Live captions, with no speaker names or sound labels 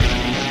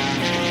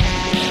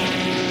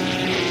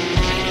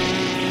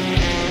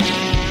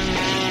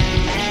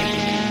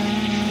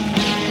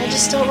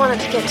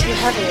want it to get too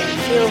heavy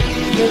and feel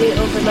really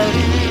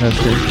overloaded. That's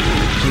good.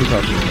 Can you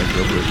talk to me like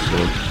real quick?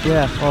 So.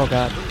 Yeah. Oh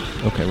God.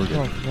 Okay, we're good.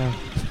 Oh God.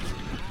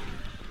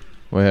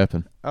 What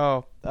happened?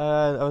 Oh,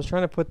 I was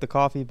trying to put the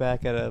coffee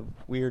back at a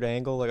weird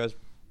angle, like I was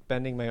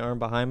bending my arm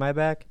behind my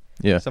back.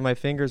 Yeah. So my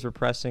fingers were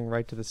pressing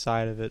right to the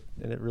side of it,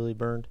 and it really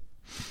burned.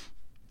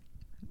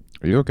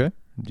 Are you okay?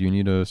 Do you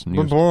need some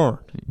I'm burned.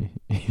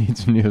 You need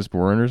some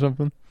Neosporin or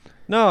something?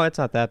 No, it's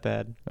not that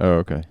bad. Oh,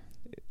 okay.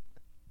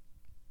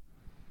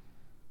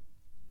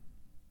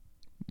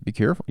 Be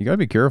careful. You gotta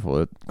be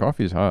careful.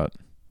 Coffee's hot.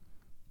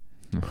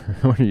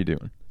 What are you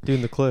doing?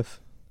 Doing the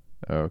cliff.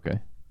 Oh,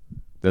 okay.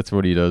 That's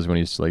what he does when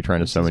he's like trying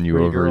to This summon is you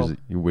pretty over. girl.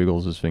 He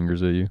wiggles his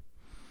fingers at you.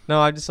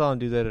 No, I just saw him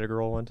do that at a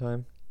girl one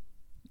time.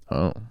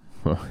 Oh.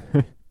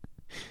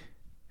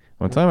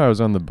 One time I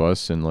was on the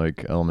bus in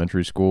like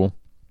elementary school,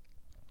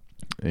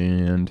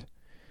 and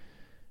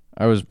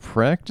I was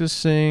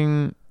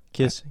practicing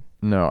Kissing.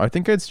 No, I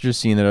think I'd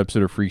just seen that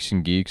episode of Freaks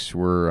and Geeks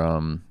where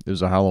it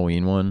was a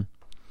Halloween one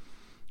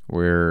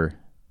where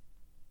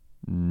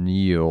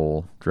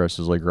Neil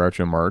dresses like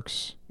Groucho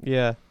Marx.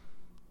 Yeah.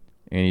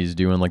 And he's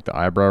doing like the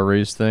eyebrow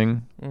raise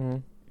thing. Mm-hmm.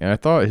 And I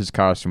thought his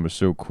costume was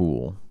so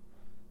cool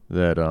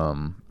that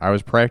I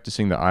was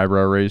practicing the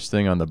eyebrow raise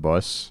thing on the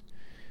bus.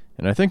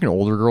 And I think an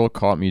older girl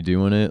caught me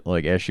doing it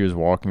like as she was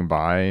walking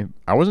by.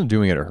 I wasn't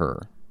doing it at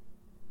her.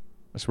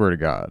 I swear to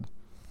God.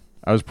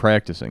 I was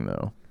practicing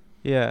though.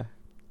 Yeah.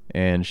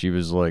 And she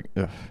was like,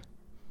 ugh.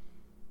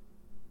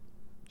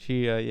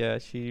 She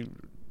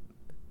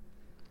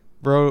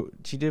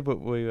did what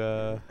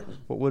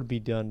would be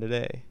done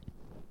today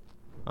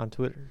on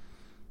Twitter,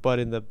 but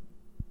in the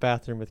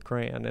bathroom with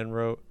crayon, and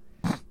wrote,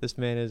 "This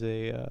man is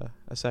a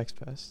sex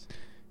pest."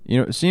 You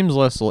know, it seems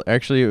less.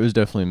 Actually, it was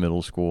definitely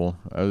middle school.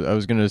 I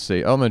was gonna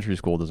say elementary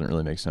school doesn't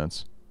really make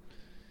sense.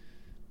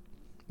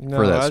 No,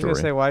 for that I was story.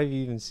 gonna say, why have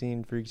you even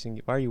seen Freaks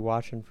and why are you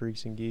watching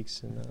Freaks and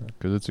Geeks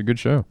Because it's a good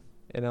show.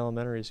 in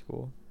elementary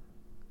school?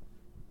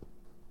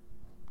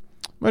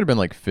 Might have been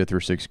like 5th or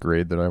 6th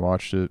grade that I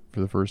watched it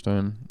for the first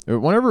time.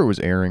 Whenever it was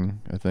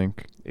airing, I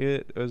think.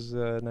 It was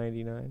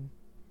 99.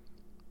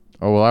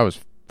 Oh well, I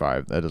was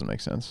 5. That doesn't make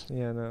sense.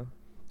 Yeah, no.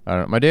 I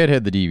don't know. My dad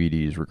had the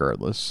DVDs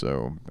regardless,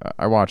 so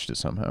I watched it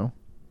somehow,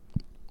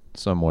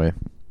 some way,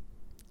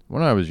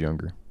 when I was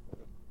younger.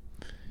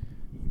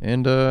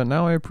 And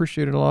now I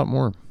appreciate it a lot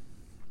more.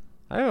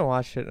 I haven't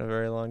watched it in a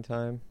very long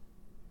time.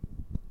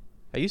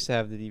 I used to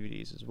have the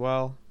DVDs as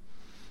well.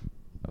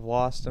 I've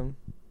lost them.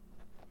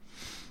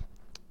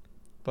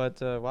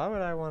 But why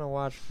would I want to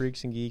watch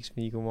Freaks and Geeks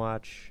when you can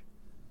watch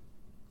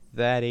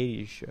that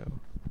 80s show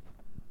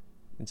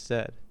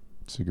instead?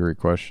 It's a great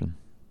question.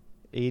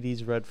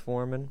 80s Red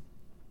Foreman,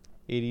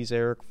 80s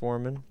Eric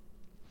Foreman,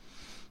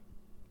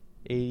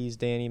 80s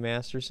Danny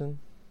Masterson.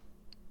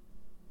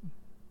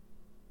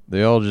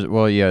 They all just,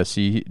 well, yeah,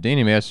 see,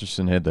 Danny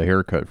Masterson had the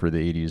haircut for the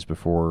 80s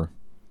before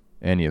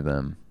any of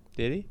them.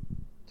 Did he?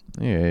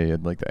 Yeah, he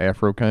had like the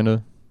afro kind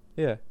of.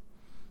 Yeah.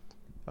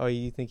 Oh,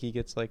 you think he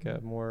gets like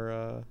a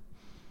more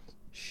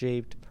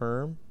shaped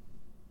perm?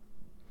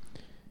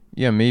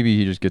 Yeah, maybe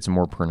he just gets a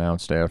more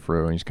pronounced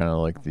afro, and he's kind of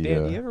like the...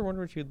 Dan, do you ever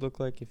wonder what you'd look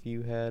like if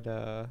you had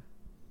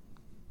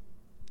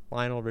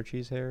Lionel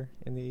Richie's hair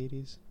in the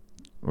 80s?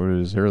 What does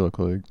his hair look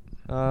like?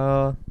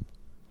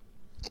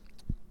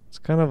 It's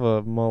kind of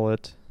a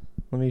mullet.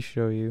 Let me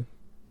show you.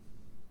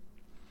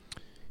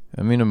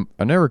 I mean,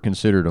 I never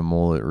considered a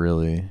mullet,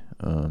 really.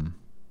 I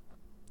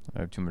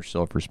have too much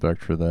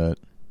self-respect for that.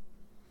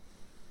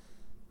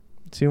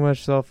 Too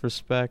much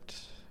self-respect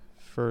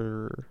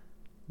for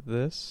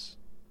this.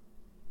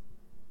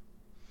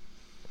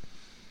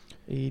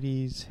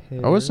 80s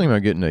hair. I was thinking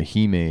about getting a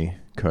hime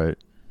cut.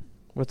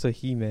 What's a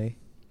hime?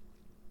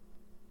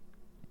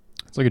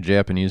 It's like a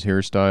Japanese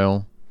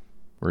hairstyle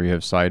where you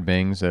have side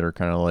bangs that are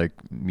kind of like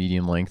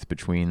medium length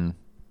between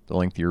the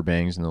length of your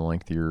bangs and the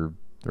length of the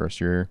rest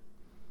of your hair.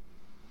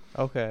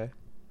 Okay.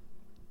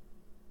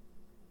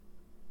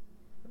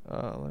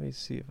 Let me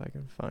see if I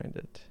can find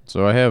it.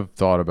 So I have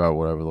thought about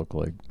what I would look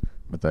like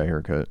with that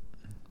haircut.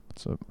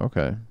 So,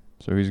 okay.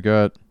 So he's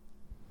got,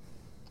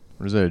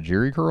 what is that, a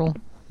Jerry curl?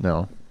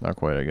 No, not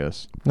quite, I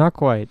guess. Not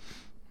quite.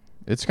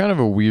 It's kind of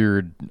a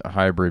weird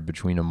hybrid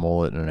between a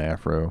mullet and an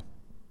afro.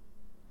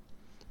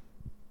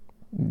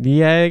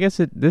 Yeah, I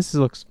guess this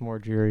looks more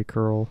Jerry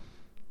curl.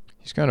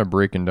 He's kind of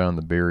breaking down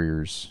the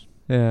barriers.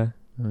 Yeah.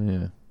 Oh,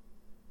 yeah.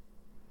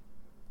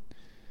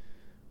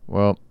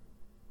 Well,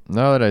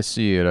 now that I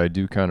see it, I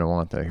do kind of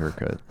want that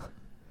haircut.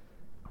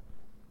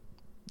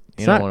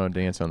 And I want to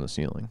dance on the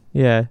ceiling.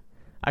 Yeah.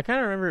 I kind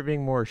of remember it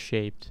being more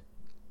shaped.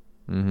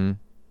 Mm-hmm.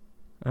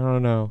 I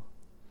don't know.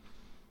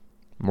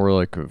 More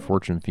like a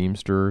Fortune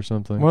Feimster or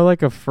something? More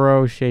like a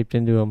fro shaped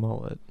into a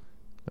mullet.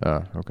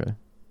 Ah, okay.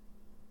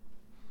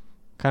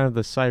 Kind of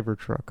the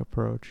Cybertruck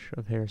approach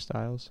of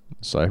hairstyles.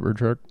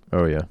 Cybertruck?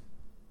 Oh, yeah.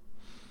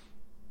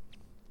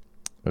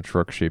 A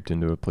truck shaped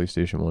into a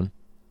PlayStation 1.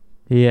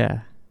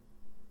 Yeah.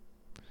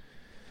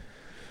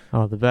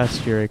 Oh, the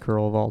best Jerry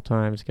curl of all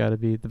time has got to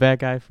be the bad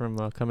guy from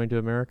Coming to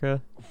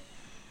America.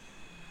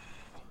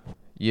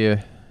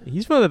 Yeah.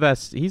 He's one of the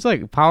best. He's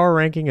like power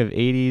ranking of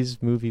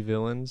 80s movie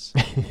villains.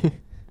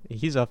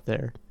 He's up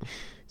there.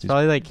 It's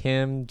probably like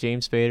him,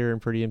 James Spader,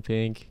 and Pretty in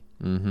Pink.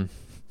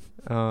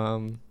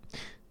 Mm-hmm.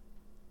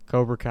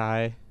 Cobra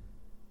Kai.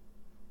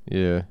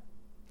 Yeah.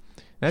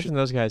 Imagine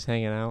those guys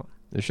hanging out.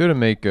 They should have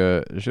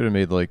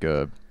made like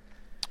a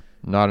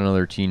not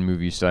another teen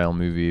movie style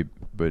movie,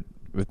 but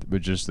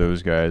with just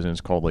those guys, and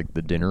it's called like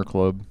The Dinner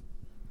Club.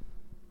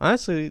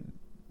 Honestly,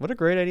 what a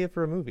great idea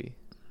for a movie.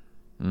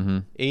 Mm-hmm.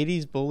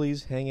 80s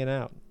bullies hanging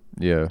out.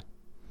 Yeah.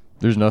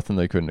 There's nothing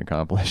they couldn't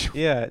accomplish.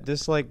 Yeah,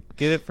 just like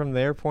get it from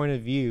their point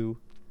of view,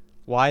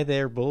 why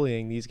they're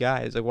bullying these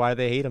guys, like why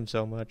they hate them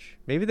so much.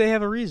 Maybe they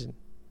have a reason,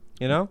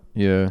 you know?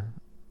 Yeah.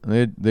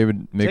 And they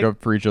would make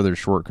up for each other's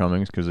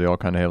shortcomings because they all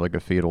kind of have like a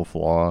fatal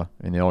flaw,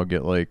 and they all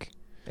get like.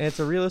 And it's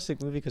a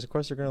realistic movie because of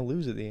course they're gonna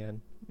lose at the end.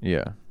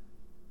 Yeah.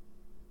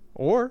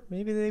 Or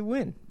maybe they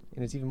win,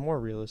 and it's even more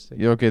realistic.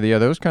 Yeah. Okay. Yeah,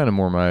 that was kind of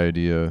more my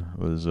idea.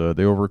 Was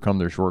they overcome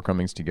their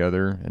shortcomings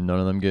together, and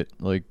none of them get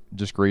like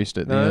disgraced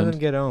at the end. None of them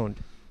get owned.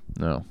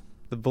 No.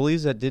 The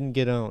bullies that didn't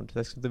get owned.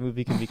 That's what the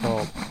movie can be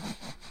called.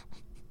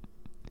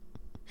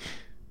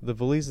 The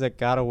bullies that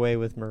got away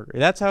with murder.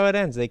 That's how it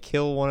ends. They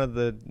kill one of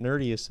the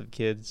nerdiest of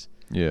kids.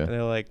 Yeah. And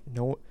they're like,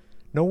 no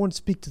one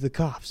speak to the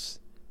cops.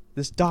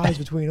 This dies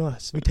between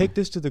us. We take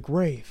this to the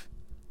grave.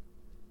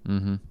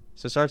 Mm-hmm.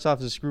 So it starts off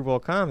as a screwball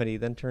comedy,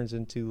 then turns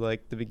into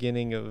like the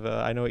beginning of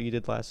I Know What You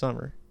Did Last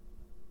Summer.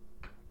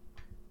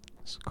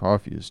 This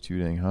coffee is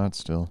too dang hot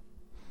still.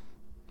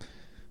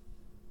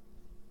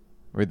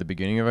 Wait, the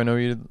beginning of I Know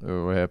You Did?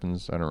 Oh, what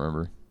happens? I don't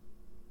remember.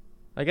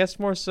 I guess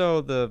more so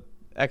the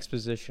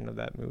exposition of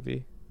that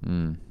movie.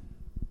 Have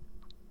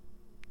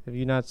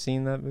you not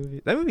seen that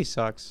movie? That movie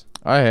sucks.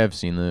 I have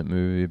seen that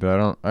movie, but I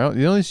don't.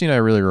 The only scene I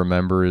really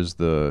remember is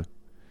the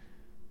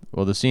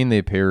scene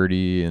they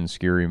parody in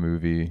Scary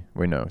Movie.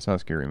 Wait, no, it's not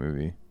Scary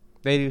Movie.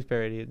 They do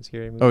parody it in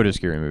Scary Movie. Oh, it is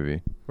Scary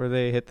Movie. Where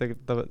they hit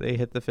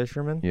the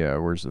fisherman. Yeah,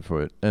 where's the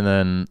foot? And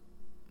then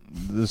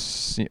this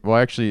scene, well,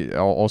 actually,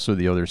 also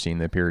the other scene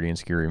they parody in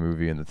Scary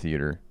Movie in the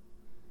theater.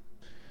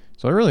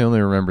 So I really only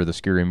remember the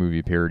Scary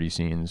Movie parody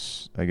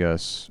scenes, I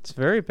guess. It's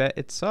very bad.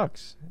 It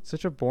sucks. It's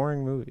such a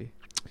boring movie.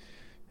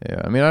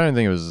 Yeah, I mean, I didn't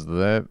think it was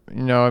that.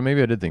 You know,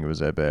 maybe I did think it was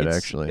that bad,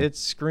 actually. It's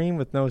Scream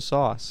with no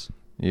sauce.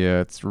 Yeah,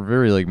 it's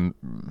very like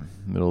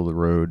middle of the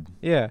road.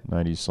 Yeah.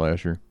 90s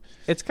slasher.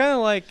 It's kind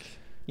of like,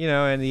 you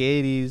know, in the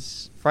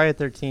 80s, Friday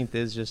the 13th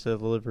is just a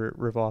deliberate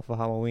ripoff of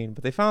Halloween,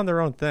 but they found their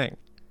own thing.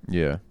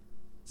 Yeah.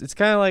 It's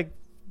kind of like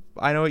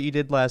I Know What You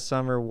Did Last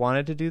Summer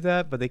wanted to do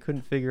that, but they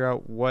couldn't figure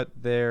out what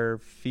their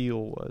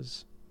feel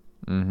was.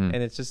 Mm-hmm.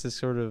 And it's just this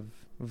sort of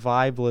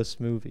vibeless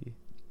movie.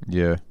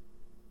 Yeah.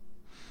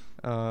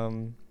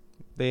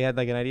 They had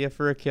like an idea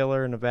for a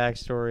killer and a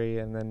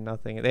backstory, and then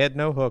nothing. They had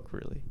no hook,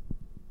 really.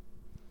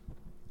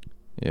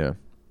 Yeah.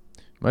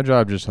 My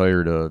job just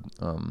hired a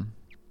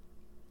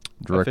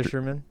A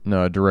fisherman?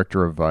 No, a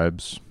director of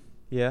vibes.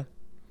 Yeah.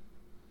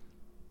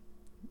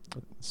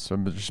 So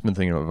I've just been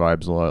thinking about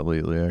vibes a lot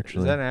lately,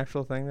 actually. Is that an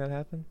actual thing that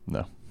happened?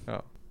 No.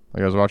 Oh.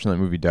 Like I was watching that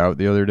movie Doubt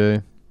the other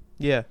day.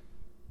 Yeah.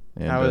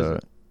 And, How is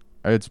it?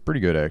 It's pretty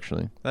good,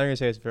 actually. I'm going to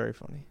say it's very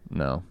funny.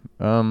 No.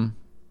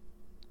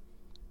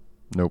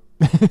 Nope.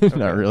 Okay.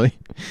 Not really.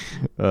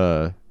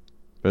 But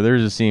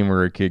there's a scene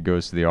where a kid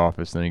goes to the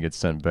office and then he gets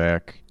sent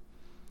back.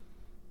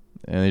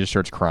 And he just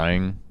starts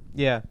crying.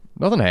 Yeah.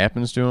 Nothing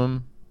happens to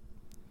him.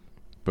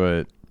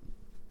 But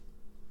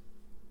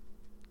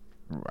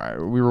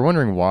we were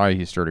wondering why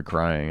he started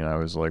crying. And I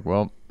was like,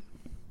 well,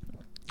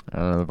 I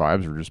don't know. The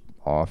vibes were just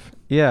off.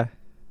 Yeah.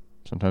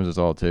 Sometimes that's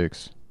all it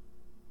takes.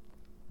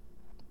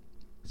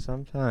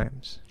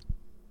 Sometimes.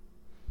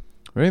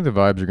 What do you think the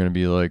vibes are going to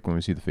be like when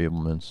we see the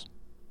Fablemans?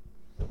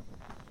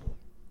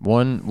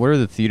 One, what are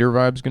the theater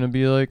vibes going to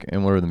be like,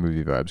 and what are the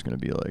movie vibes going to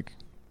be like?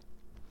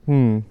 Do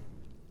you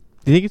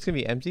think it's going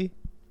to be empty?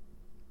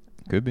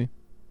 Could be.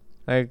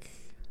 Like,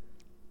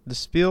 the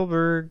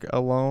Spielberg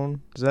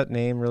alone, does that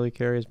name really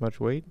carry as much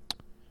weight?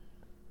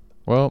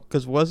 Well,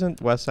 Because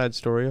wasn't West Side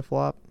Story a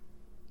flop?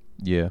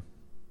 yeah.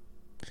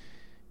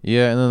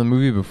 Yeah, and then the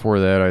movie before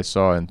that I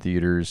saw in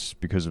theaters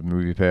because of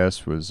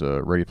MoviePass was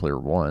Ready Player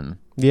One.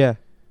 Yeah.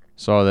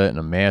 Saw that in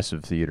a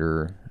massive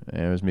theater,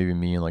 and it was maybe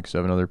me and like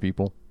 7 other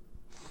people.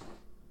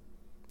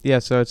 Yeah,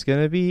 so it's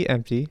going to be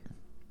empty.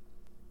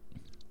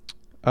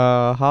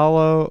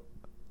 Hollow.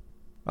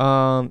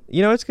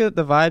 You know, it's good.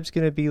 The vibe's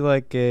going to be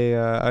like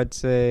I'd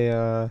say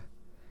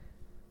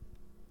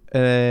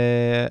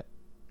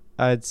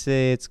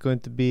it's going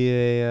to be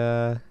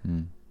a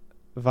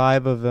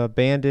vibe of an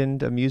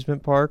abandoned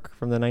amusement park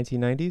from the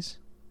 1990s.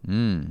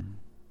 You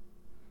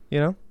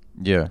know?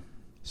 Yeah.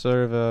 Sort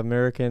of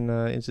American,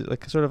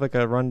 like sort of like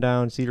a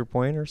rundown Cedar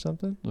Point or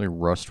something. Like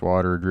rust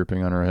water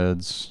dripping on our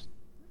heads.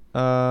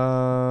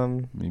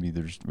 Maybe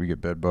we get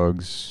bed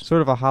bugs.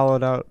 Sort of a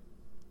hollowed out.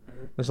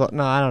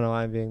 No, I don't know.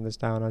 I'm being this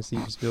down on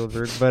Steven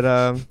Spielberg, but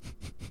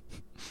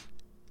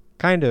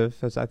kind of.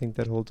 I think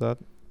that holds up.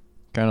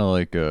 Kind of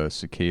like a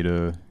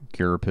cicada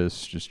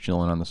carapace just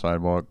chilling on the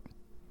sidewalk.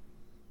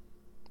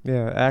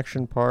 Yeah,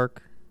 action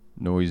park.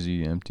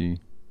 Noisy, empty.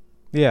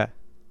 Yeah.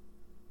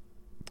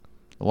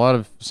 A lot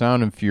of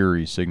sound and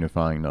fury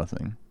signifying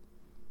nothing.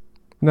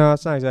 No,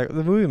 it's not exactly.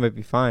 The movie might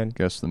be fine.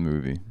 Guess the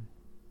movie.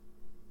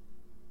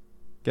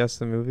 Guess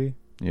the movie.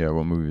 Yeah,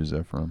 what movie is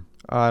that from?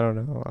 I don't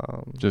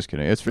know. Just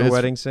kidding. It's The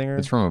Wedding Singer.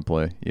 It's from a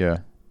play. Yeah,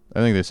 I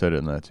think they said it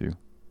in that too.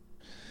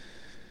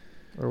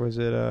 Or was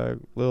it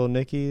Little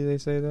Nicky? They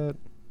say that.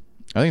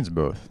 I think it's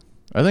both.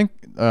 I think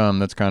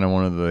that's kind of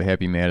one of the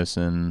Happy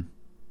Madison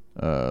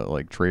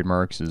like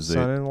trademarks is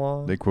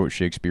Son-in-Law. they quote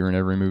Shakespeare in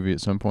every movie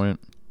at some point.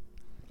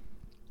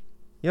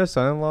 You know,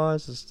 Son-in-Law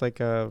is just like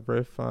a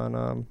riff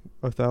on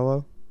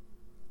Othello.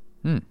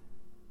 I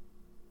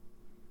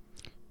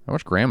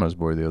watched Grandma's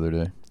Boy the other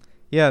day.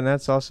 Yeah, and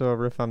that's also a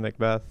riff on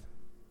Macbeth.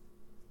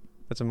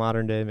 That's a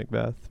modern day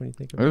Macbeth when you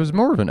think of it. It was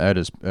more of an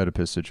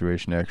Oedipus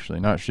situation actually,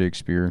 not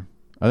Shakespeare.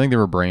 I think they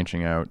were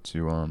branching out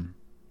to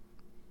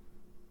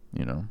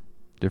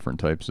different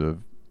types of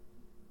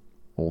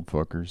old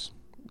fuckers.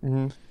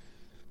 Mm-hmm.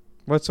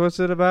 What's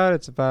it about?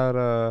 It's about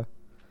a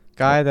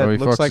guy that he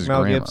looks fucks like his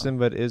Mel grandma. Gibson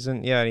but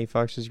isn't. Yeah, and he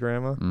fucks his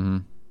grandma. Mm-hmm.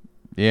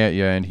 Yeah,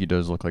 and he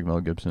does look like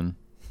Mel Gibson.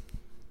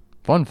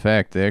 Fun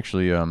fact, they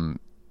actually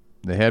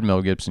they had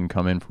Mel Gibson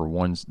come in for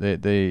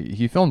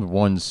he filmed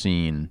one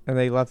scene. And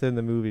they left it in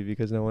the movie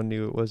because no one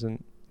knew it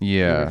wasn't the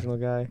Yeah. original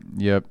guy.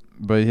 Yep.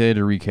 But he had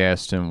to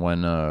recast him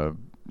when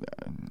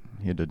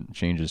he had to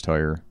change his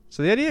tire.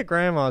 So the idea of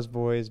Grandma's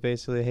Boy is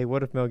basically, hey,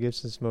 what if Mel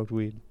Gibson smoked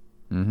weed?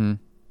 Mm-hmm.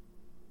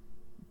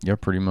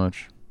 Yep, pretty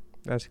much.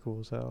 That's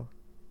cool as hell.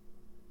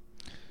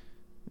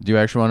 Do you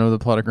actually want to know the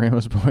plot of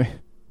Grandma's Boy?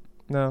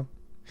 No.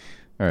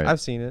 All right.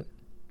 I've seen it.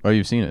 Oh,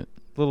 you've seen it?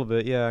 A little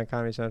bit, yeah, on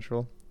Comedy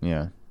Central.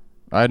 Yeah.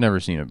 I had never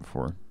seen it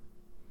before.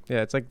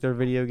 Yeah, it's like they're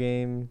video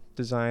game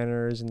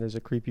designers, and there's a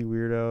creepy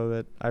weirdo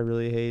that I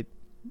really hate.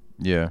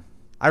 Yeah.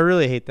 I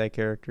really hate that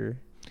character.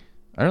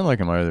 I don't like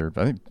him either.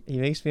 I think He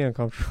makes me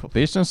uncomfortable.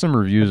 based on some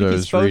reviews I I think he's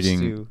was supposed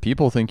reading, to.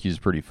 people think he's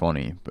pretty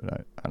funny,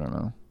 but I don't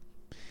know.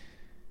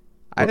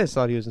 I just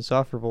thought he was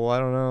insufferable. I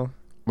don't know.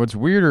 What's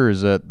weirder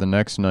is that the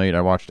next night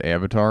I watched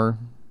Avatar.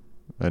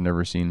 I'd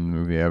never seen the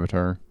movie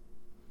Avatar.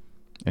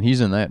 And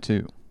he's in that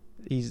too.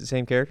 He's the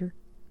same character?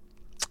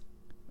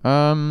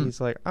 Mm.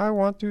 He's like, I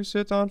want to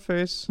sit on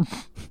face.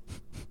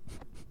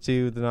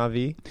 To the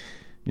Na'vi.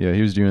 Yeah,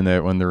 he was doing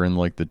that when they're in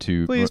like the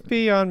tube. Please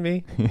pee on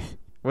me.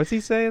 What's he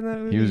say in that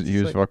movie? He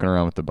was like, fucking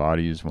around with the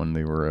bodies when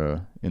they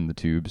were in the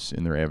tubes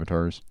in their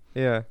avatars.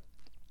 yeah.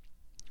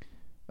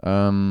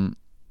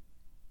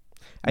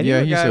 I Yeah,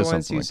 knew a he guy says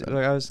once. something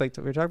like that. I was like,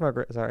 we were talking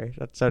about. Sorry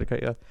to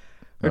cut you off.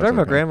 We were That's talking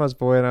about okay. Grandma's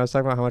Boy, and I was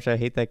talking about how much I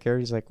hate that character.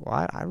 He's like,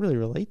 well, I really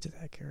relate to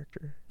that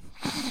character.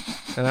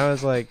 And I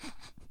was like,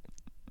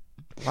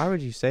 why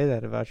would you say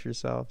that about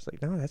yourself? It's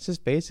like, no, that's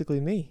just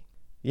basically me.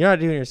 You're not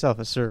doing yourself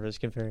a service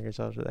comparing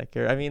yourself to that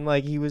character. I mean,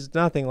 like, he was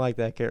nothing like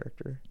that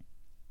character.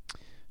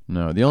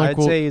 No, the only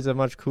I'd say he's a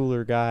much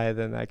cooler guy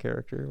than that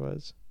character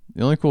was.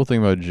 the only cool thing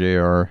about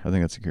JR, I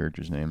think that's the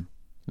character's name,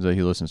 is that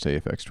he listens to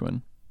Aphex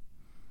Twin.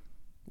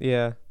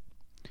 Yeah.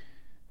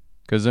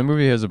 Because the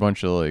movie has a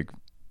bunch of like,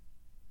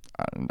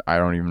 I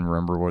don't even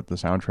remember what the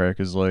soundtrack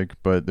is like,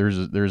 but there's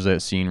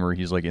that scene where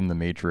he's like in the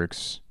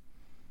Matrix.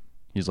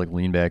 He's like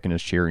leaned back in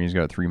his chair and he's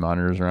got 3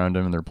 monitors around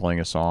him and they're playing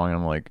a song. And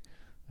I'm like,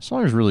 the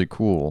song is really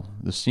cool.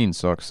 The scene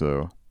sucks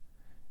though.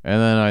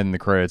 And then in the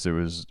credits it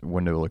was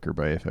Window Licker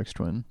by Aphex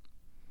Twin.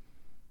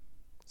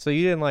 So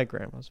you didn't like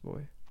Grandma's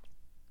Boy?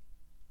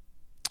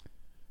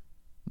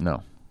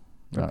 No,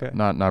 Okay.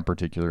 not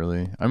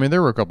particularly. I mean,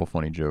 there were a couple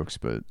funny jokes,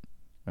 but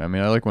I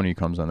mean, I like when he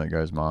comes on that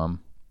guy's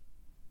mom.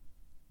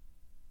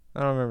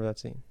 I don't remember that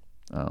scene.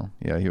 Oh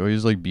yeah, he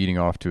was like beating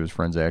off to his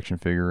friend's action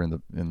figure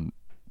in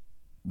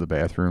the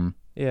bathroom.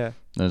 Yeah.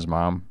 And his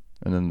mom,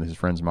 and then his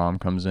friend's mom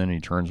comes in and he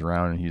turns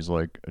around and he's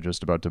like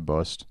just about to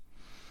bust.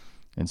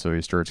 And so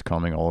he starts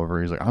coming all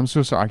over. He's like, I'm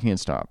so sorry, I can't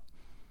stop.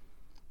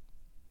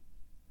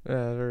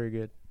 Yeah, very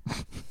good.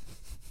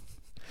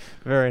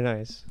 Very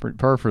nice.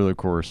 Par for the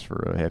course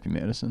for Happy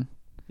Madison.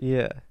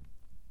 Yeah.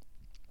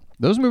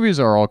 Those movies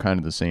are all kind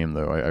of the same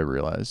though, I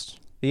realized.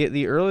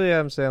 The early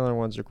Adam Sandler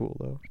ones are cool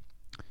though.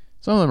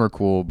 Some of them are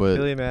cool, but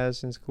Billy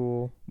Madison's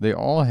cool. they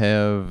all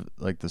have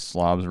like the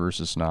slobs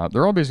versus snob.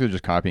 They're all basically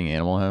just copying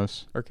Animal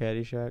House Or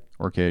Caddyshack.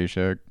 or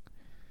Caddyshack.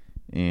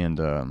 And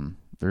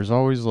there's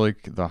always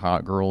like the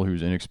hot girl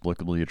who's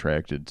inexplicably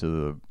attracted to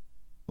the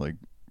like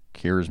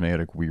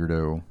charismatic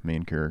weirdo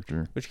main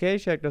character. Which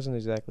Caddyshack doesn't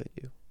exactly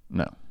do.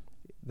 No.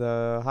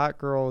 The hot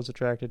girl is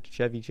attracted to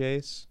Chevy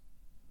Chase.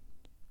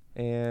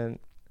 And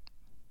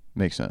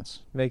Makes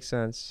sense. makes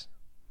sense.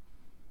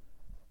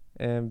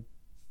 And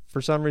for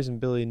some reason,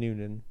 Billy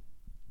Noonan.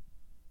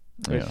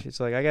 Which Yeah.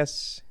 it's like, I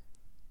guess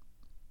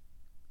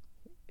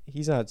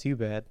he's not too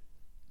bad.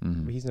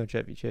 Mhm. But he's no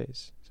Chevy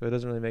Chase. So it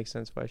doesn't really make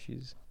sense why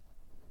she's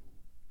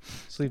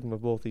sleeping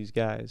with both these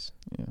guys.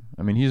 Yeah.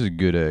 I mean, he's a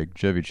good egg.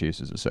 Chevy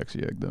Chase is a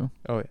sexy egg, though.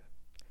 Oh, yeah.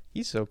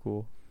 He's so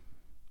cool.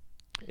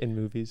 In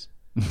movies.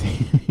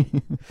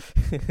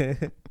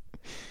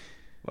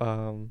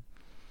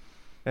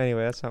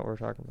 Anyway, that's not what we're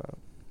talking about.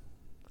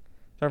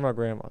 Talking about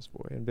Grandma's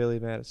Boy and Billy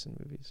Madison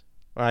movies.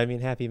 Well, I mean,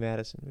 Happy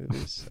Madison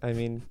movies. I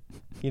mean,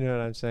 you know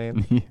what I'm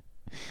saying?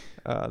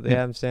 The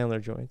Adam Sandler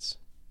joints.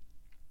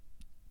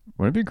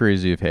 Wouldn't it be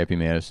crazy if Happy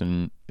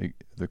Madison,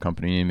 the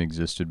company name,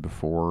 existed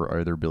before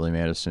either Billy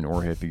Madison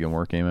or Happy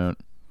Gilmore came out?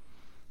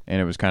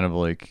 And it was kind of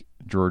like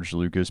George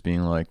Lucas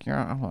being like,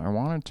 yeah, I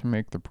wanted to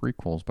make the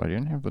prequels, but I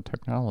didn't have the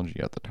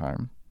technology at the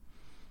time.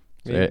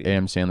 So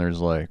Adam Sandler's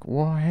like,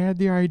 well, I had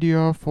the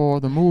idea for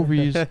the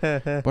movies,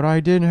 but I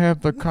didn't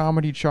have the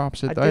comedy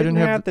chops. I didn't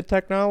have the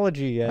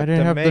technology yet. I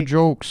didn't have the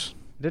jokes.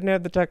 Didn't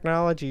have the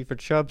technology for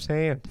Chubb's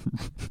hand.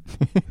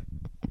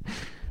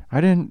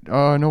 I didn't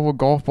know what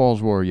golf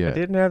balls were yet. I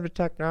didn't have the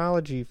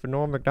technology for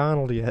Norm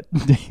Macdonald yet.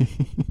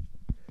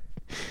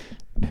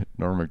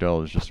 Norm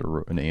Macdonald is just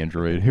an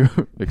android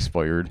who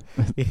expired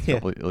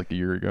like a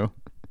year ago.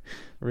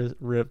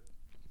 Rip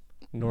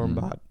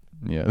Normbot.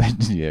 Yeah, they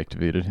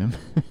deactivated him.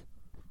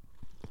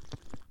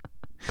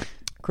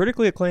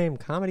 Critically acclaimed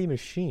comedy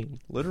machine.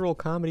 Literal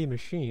comedy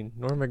machine.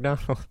 Norm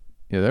Macdonald.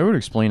 Yeah, that would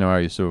explain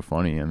why he's so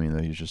funny. I mean,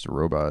 that he's just a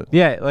robot.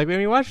 Yeah, like when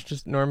you watch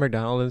just Norm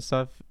Macdonald and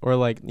stuff, or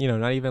like, you know,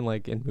 not even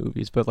like in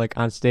movies, but like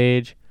on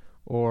stage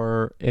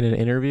or in an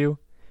interview,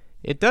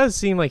 it does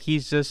seem like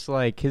he's just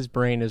like his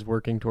brain is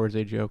working towards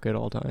a joke at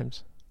all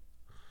times.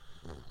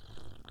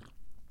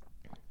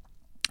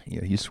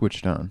 Yeah, he's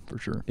switched on for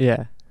sure.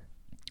 Yeah.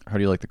 How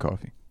do you like the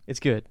coffee? It's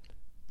good.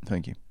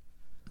 Thank you.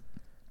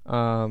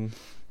 Well,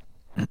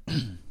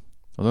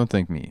 Well, don't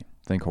thank me.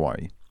 Thank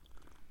Hawaii.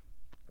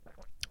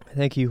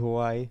 thank you,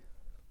 Hawaii.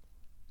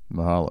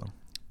 Mahalo.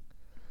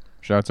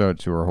 Shouts out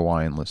to our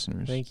Hawaiian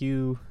listeners. Thank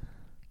you,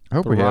 I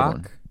hope we have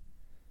one.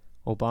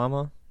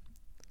 Obama,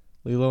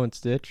 Lilo and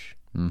Stitch,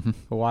 Mm-hmm.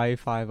 Hawaii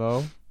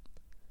 5-0,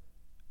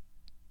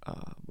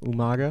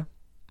 Umaga,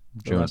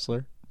 the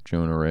wrestler.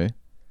 Jonah Ray.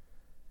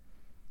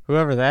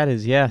 Whoever that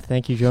is, yeah.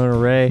 Thank you, Jonah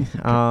Ray.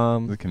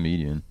 The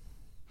comedian.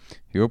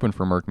 He opened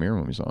for Mark Maron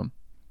when we saw him.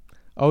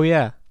 Oh,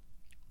 yeah.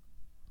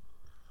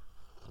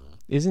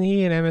 Isn't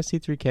he in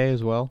MST3K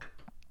as well?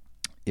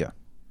 Yeah.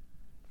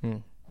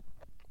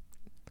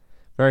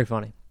 Very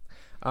funny.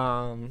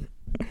 Are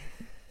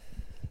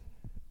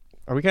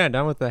we kind of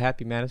done with the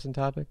Happy Madison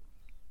topic?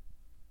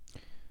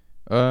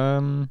 I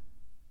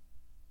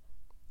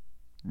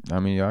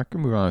mean, I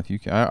can move on if you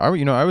can.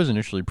 I was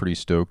initially pretty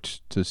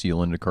stoked to see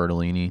Linda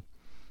Cardellini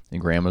in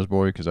Grandma's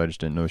Boy because I just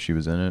didn't know she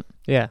was in it.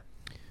 Yeah.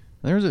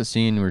 And there's that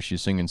scene where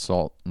she's singing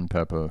Salt and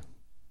Peppa,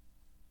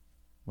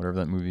 whatever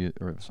that movie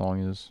or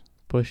song is.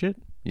 Push It?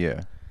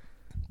 Yeah.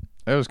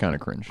 That was kind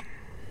of cringe.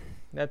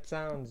 That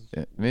sounds...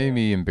 It made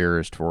me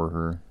embarrassed for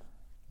her,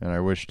 and I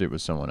wished it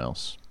was someone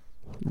else.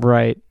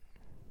 Right.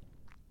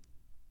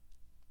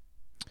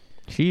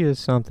 She is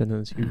something in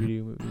the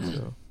Scooby-Doo movies,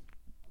 though.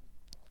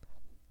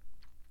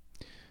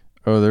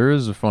 Oh, there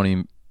is a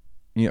funny...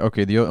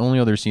 okay, the only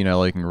other scene I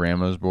like in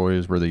Grandma's Boy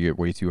is where they get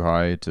way too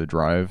high to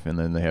drive, and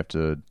then they have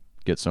to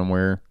get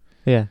somewhere.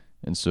 Yeah.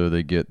 And so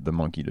they get the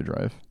monkey to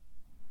drive.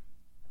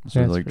 So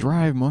they're like,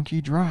 drive,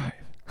 monkey, drive.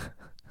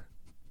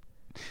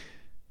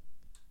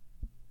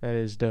 That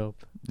is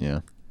dope. Yeah.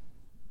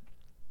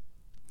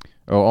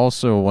 Oh,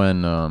 also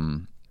when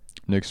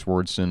Nick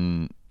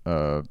Swardson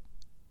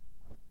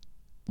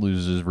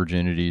loses his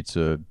virginity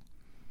to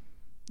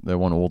that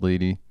one old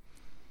lady,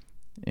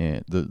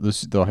 and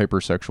the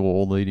hypersexual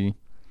old lady.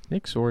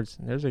 Nick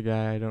Swardson. There's a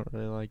guy I don't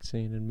really like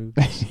seeing in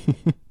movies.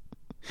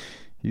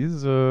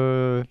 He's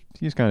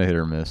kind of hit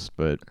or miss,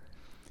 but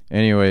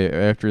anyway,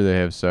 after they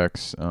have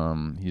sex,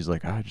 he's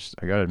like, I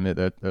gotta admit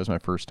that was my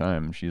first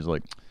time. And she's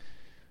like,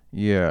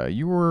 yeah,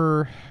 you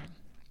were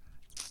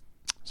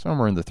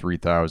somewhere in the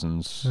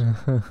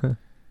 3000s.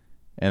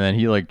 And then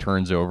he like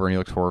turns over and he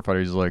looks horrified.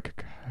 He's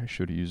like, I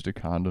should have used a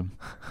condom.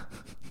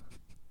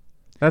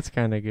 That's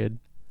kind of good.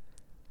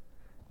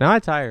 Now I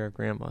tire of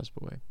Grandma's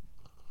Boy.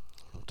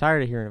 I'm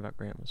tired of hearing about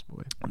Grandma's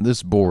Boy.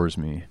 This bores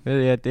me.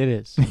 It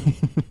is.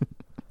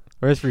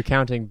 We're just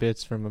recounting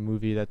bits from a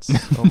movie that's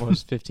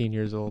almost 15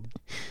 years old.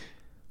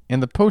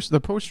 And the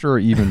poster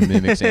even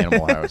mimics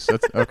Animal House.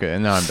 That's okay,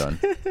 and now I'm done.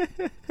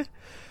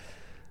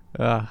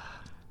 Yeah,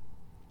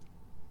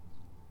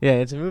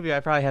 it's a movie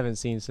I probably haven't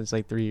seen since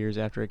like 3 years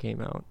after it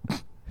came out.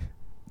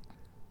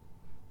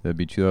 That'd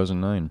be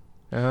 2009.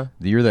 Uh-huh.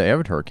 The year that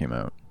Avatar came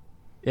out.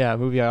 Yeah, a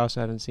movie I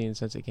also haven't seen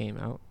since it came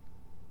out.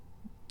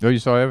 Oh, you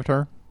saw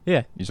Avatar?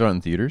 Yeah. You saw it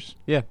in theaters?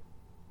 Yeah.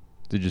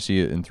 Did you see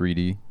it in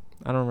 3D?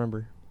 I don't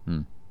remember.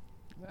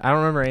 I don't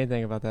remember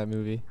anything about that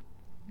movie.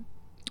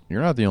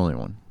 You're not the only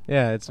one.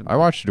 Yeah, I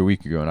watched it a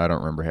week ago and I don't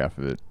remember half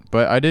of it.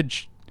 But I did...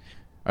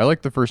 I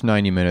liked the first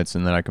 90 minutes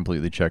and then I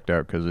completely checked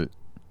out because it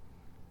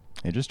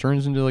just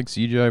turns into like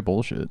CGI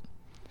bullshit.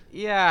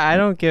 Yeah, I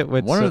don't get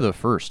what's... One of the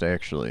first,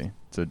 actually,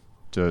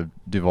 to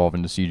devolve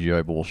into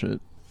CGI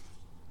bullshit.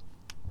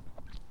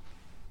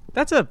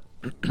 That's a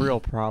real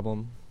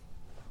problem.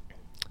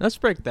 Let's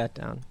break that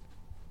down.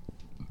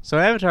 So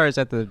Avatar is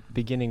at the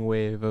beginning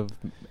wave of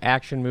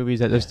action movies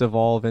that just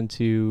evolve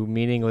into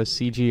meaningless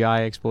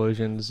CGI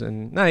explosions,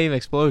 and not even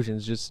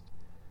explosions, just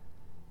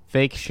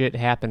fake shit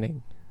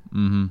happening.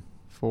 Mm-hmm.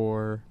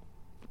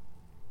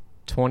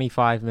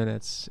 25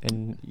 minutes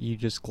and you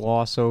just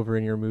gloss over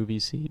in your movie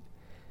seat,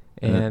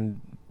 and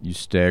you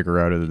stagger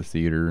out of the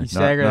theater. you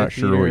stagger out not of the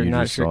sure theater, what you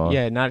not just sure, saw.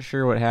 Yeah, not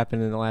sure what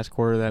happened in the last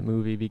quarter of that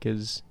movie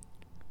because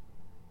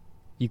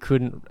you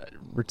couldn't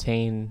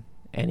retain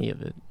any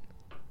of it.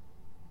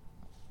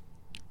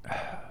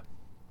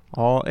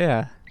 You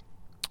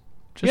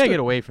gotta get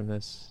away from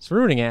this. It's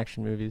ruining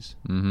action movies.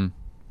 Mm-hmm.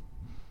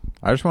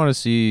 I just want to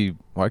see,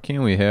 why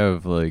can't we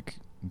have, like,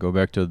 go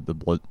back to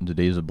the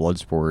days of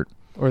Bloodsport?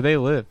 Or They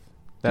Live.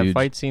 That Dude,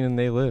 fight scene in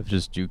They Live.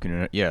 Just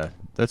duking it. Yeah,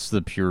 that's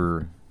the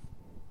pure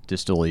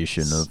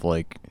distillation of,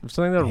 like,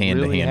 something that hand-to-hand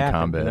really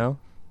happened, combat.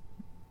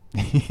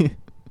 you know?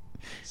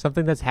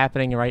 Something that's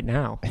happening right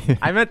now.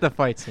 I meant the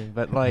fight scene,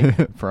 but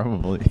like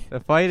Probably. the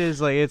fight is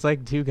like it's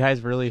like two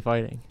guys really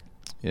fighting.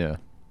 Yeah.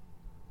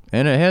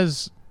 And it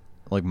has,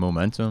 like,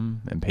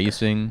 momentum and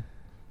pacing.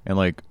 And,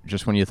 like,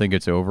 just when you think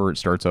it's over, it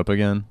starts up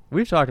again.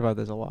 We've talked about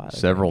this a lot.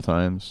 Several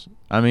times.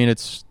 I mean,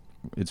 it's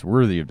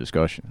worthy of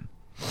discussion.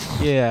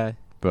 Yeah.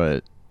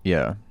 But,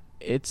 yeah.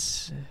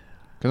 It's...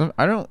 Because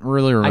I don't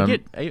really remember.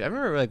 I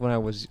remember like when I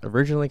was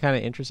originally kind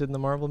of interested in the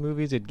Marvel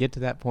movies, it'd get to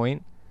that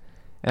point,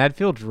 and I'd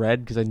feel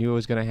dread because I knew it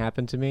was going to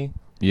happen to me.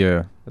 Yeah.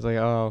 I was like,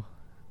 oh,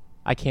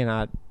 I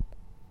cannot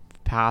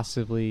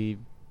possibly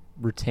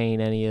retain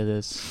any of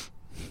this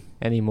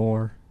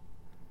anymore.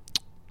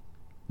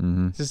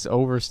 Mm-hmm. It's just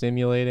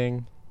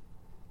overstimulating.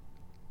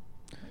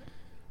 So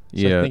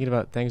Yeah. I'm thinking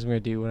about things I'm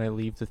going to do when I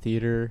leave the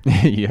theater.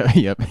 Yeah,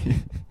 yep.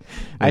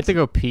 I have to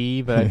go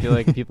pee, but I feel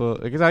like people...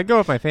 Because I go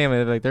with my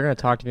family, they're going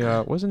to talk to me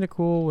about, wasn't it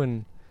cool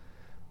when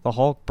the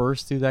Hulk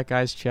burst through that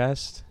guy's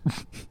chest?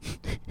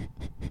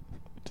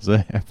 Does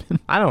that happen?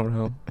 I don't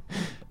know.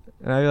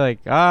 And I'd be like,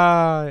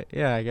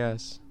 yeah, I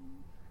guess.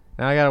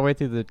 And I got to wait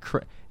through the...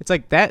 It's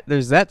like that.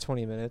 There's that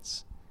 20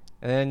 minutes.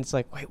 And then it's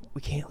like, wait,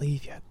 we can't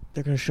leave yet.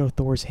 They're going to show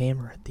Thor's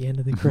hammer at the end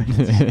of the credits.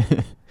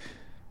 They're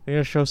going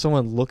to show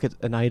someone look at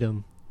an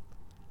item.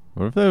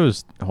 What if that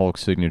was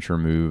Hulk's signature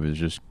move, is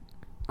just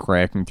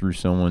cracking through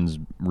someone's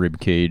rib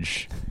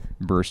cage,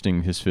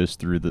 bursting his fist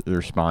through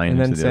their spine And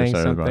then into the other saying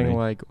side of the body? something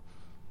like,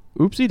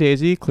 oopsie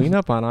daisy, clean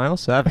up on aisle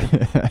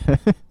 7.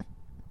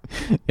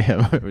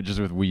 Yeah, just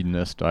with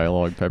Whedon-esque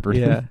dialogue peppered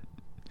in. Yeah.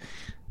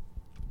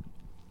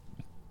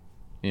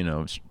 You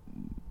know,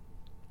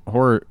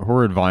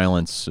 horrid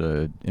violence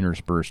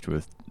interspersed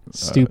with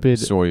Stupid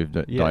soy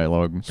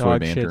dialogue, soy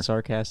dog banter. shit,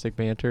 sarcastic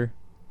banter.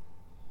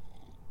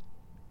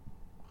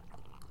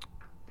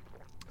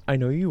 I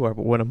know you are,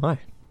 but what am I?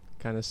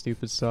 Kind of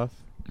stupid stuff.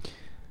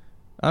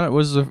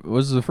 Was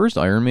the first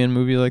Iron Man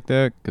movie like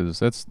that? Because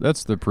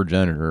that's the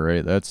progenitor,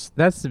 right? That's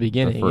the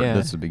beginning. Yeah,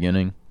 that's the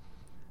beginning.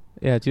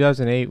 Yeah,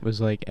 2008 was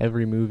like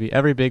every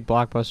big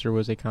blockbuster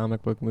was a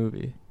comic book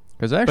movie.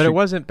 Because actually, but it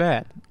wasn't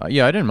bad.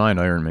 Yeah, I didn't mind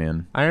Iron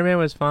Man. Iron Man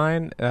was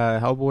fine.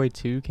 Hellboy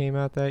 2 came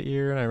out that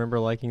year, and I remember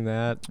liking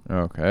that.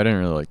 Okay, I didn't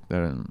really like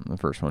that. The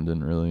first one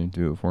didn't really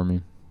do it for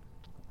me.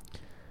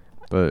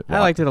 But I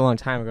liked it a long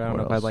time ago. I don't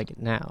know if else? I'd like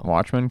it now.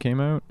 Watchmen came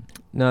out?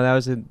 No, that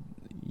was a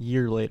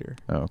year later.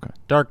 Oh, okay.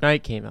 Dark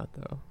Knight came out,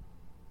 though.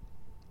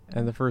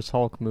 And the first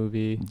Hulk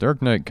movie.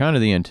 Dark Knight, kind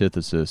of the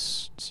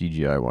antithesis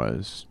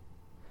CGI-wise.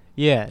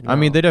 Yeah. I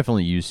mean, no. they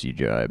definitely use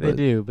CGI, They but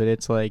do, but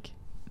it's like...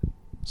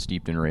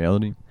 steeped in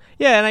reality.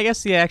 Yeah, and I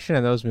guess the action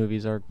in those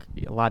movies are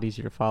a lot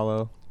easier to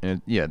follow.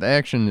 And yeah, the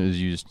action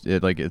is used,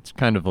 it's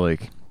kind of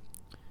like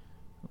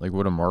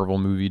what a Marvel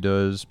movie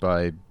does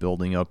by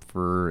building up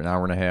for an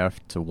hour and a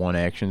half to one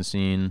action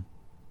scene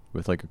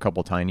with like a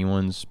couple tiny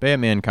ones.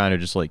 Batman kind of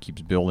just like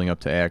keeps building up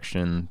to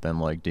action, then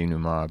like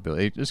denouement.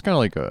 It's kind of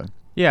like a...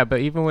 Yeah,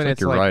 but even when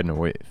it's you're like riding a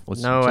wave. no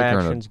it's like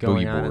you're on a action's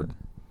going boogie on. board.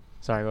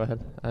 Sorry, go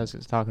ahead. I was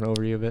just talking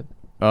over you a bit.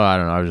 Oh, I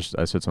don't know.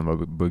 I said something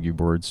about boogie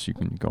boards. You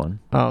can go on.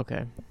 Oh,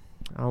 okay.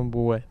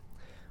 Boy.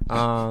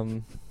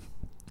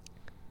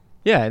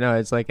 Yeah, no,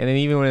 it's like, and then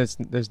even when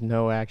there's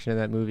no action in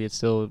that movie, it's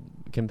still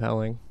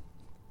compelling.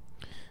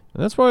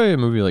 And that's why a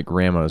movie like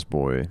Grandma's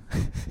Boy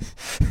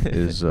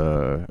is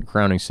a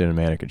crowning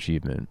cinematic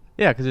achievement.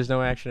 Yeah, because there's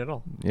no action at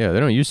all. Yeah,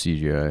 they don't use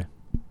CGI.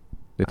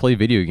 They play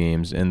video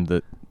games, and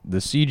the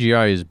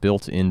CGI is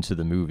built into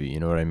the movie. You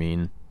know what I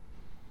mean?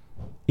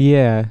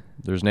 Yeah.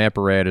 There's an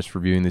apparatus for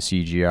viewing the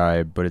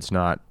CGI, but it's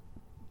not...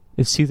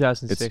 It's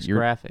 2006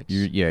 graphics.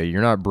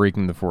 You're not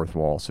breaking the fourth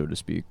wall, so to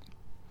speak.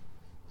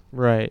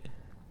 Right.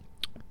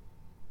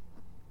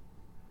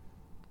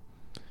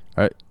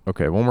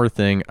 Okay, one more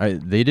thing.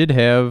 They did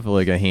have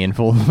like a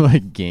handful of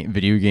like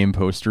video game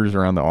posters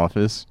around the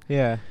office.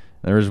 Yeah.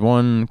 There was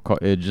one.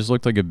 It just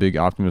looked like a big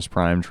Optimus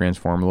Prime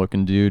Transformer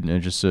looking dude, and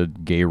it just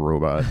said "gay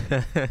robot."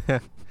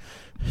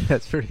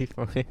 That's pretty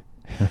funny.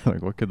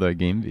 Like, what could that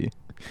game be?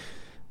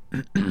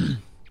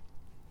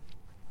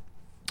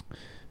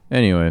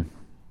 Anyway,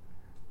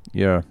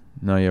 we're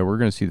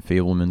gonna see the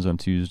Fablemans on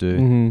Tuesday.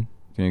 Mm-hmm.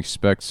 You can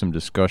expect some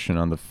discussion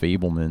on the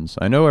Fablemans.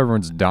 I know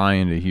everyone's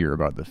dying to hear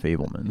about the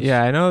Fablemans.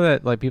 Yeah, I know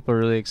that like people are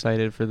really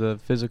excited for the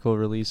physical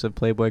release of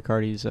Playboi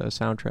Carti's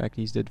soundtrack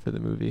he's did for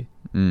the movie.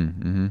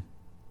 Mm-hmm.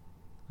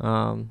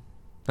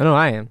 I know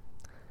I am.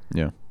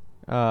 Yeah.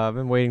 I've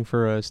been waiting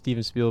for a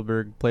Steven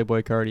Spielberg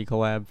Playboi Carti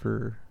collab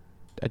for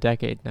a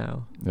decade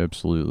now.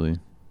 Absolutely.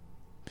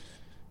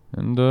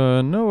 And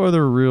no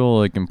other real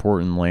like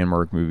important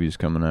landmark movies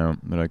coming out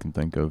that I can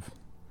think of.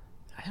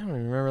 I don't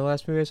even remember the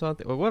last movie I saw.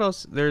 Well, what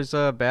else? There's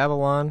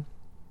Babylon.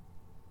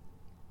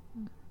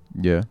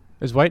 Yeah.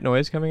 Is White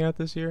Noise coming out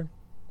this year?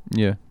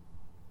 Yeah.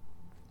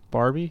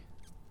 Barbie?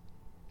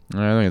 I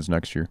think it's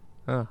next year.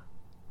 Oh.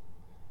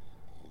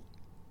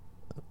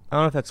 I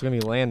don't know if that's going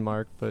to be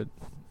landmark, but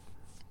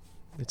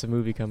it's a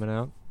movie coming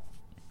out.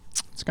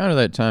 It's kind of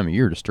that time of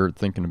year to start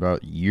thinking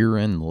about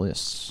year-end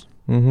lists.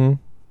 Mm-hmm.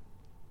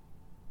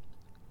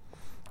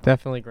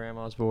 Definitely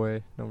Grandma's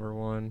Boy, number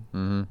 1.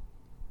 Mm-hmm.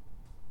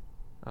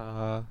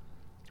 Uh,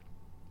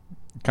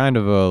 Kind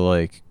of a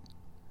like.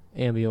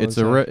 Ambulance.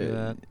 It's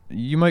a.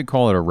 You might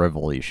call it a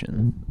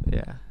revelation.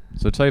 Yeah.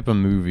 It's a type of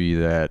movie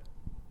that,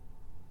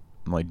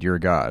 like, dear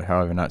God, how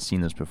have I not seen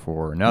this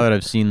before? Now that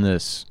I've seen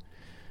this,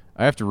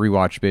 I have to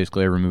rewatch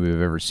basically every movie I've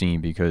ever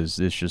seen because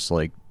this just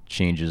like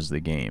changes the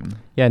game.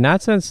 Yeah,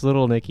 not since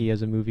Little Nicky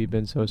has a movie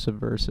been so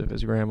subversive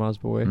as Grandma's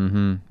Boy.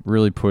 Mm-hmm.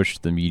 Really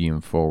pushed the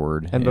medium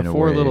forward. And in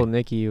before a way. Little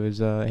Nicky, it was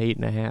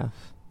 8.5.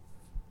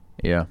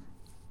 Yeah,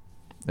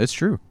 it's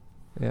true.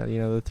 Yeah, you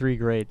know, the three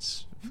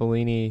greats: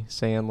 Fellini,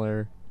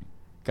 Sandler,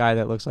 guy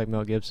that looks like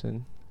Mel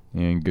Gibson.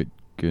 And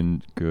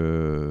Ganusian.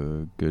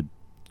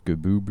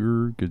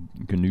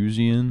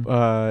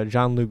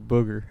 Jean-Luc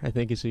Booger, I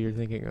think is who you're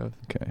thinking of.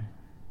 Okay.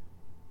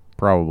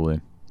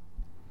 Probably.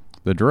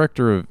 The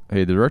director of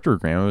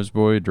Grandma's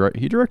Boy,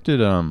 he directed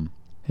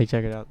Hey,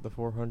 check it out. The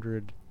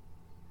 400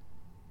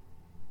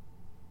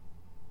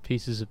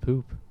 Pieces of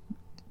Poop.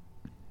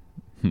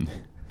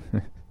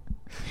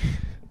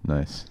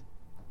 Nice.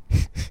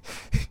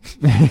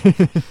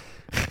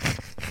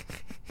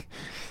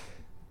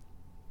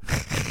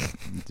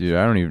 Dude,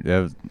 I don't even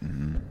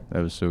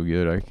that was so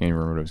good. I can't even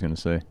remember what I was gonna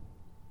say.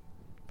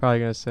 Probably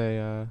gonna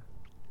say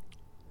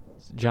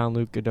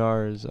Jean-Luc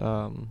Godard's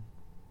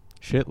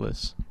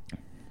Shitless.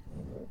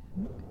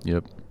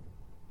 Yep.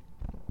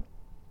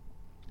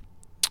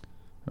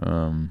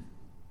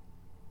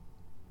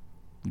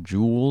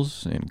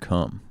 Jules and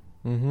Cum.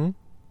 Mm-hmm.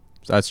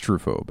 That's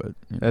Truffaut, but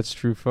yeah. That's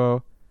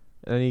Truffaut.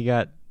 And then you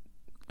got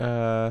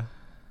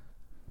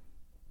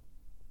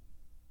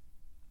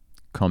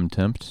Cum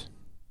Tempt.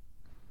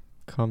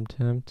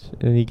 Contempt.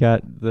 And you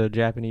got the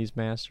Japanese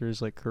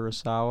masters like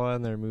Kurosawa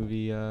and their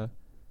movie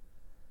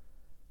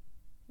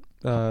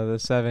The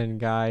 7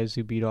 Guys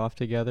Who Beat Off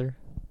Together.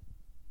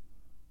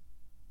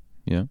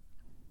 Yeah.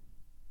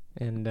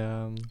 And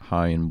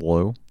High and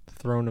Blow.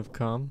 Throne of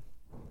Cum.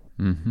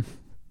 Mm-hmm.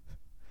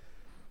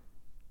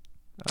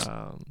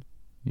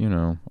 You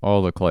know,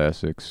 all the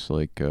classics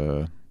like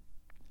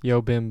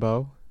Yo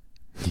Bimbo.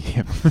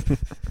 Yep.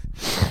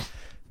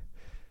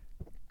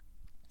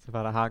 It's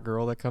about a hot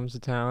girl that comes to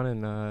town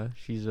and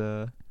she's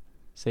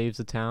saves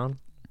the town.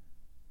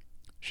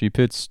 She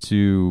pits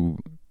two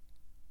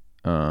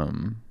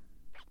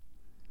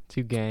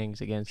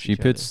gangs against she each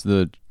pits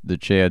the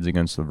Chads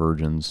against the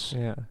Virgins,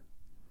 other. Yeah.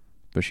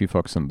 but she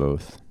fucks them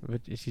both.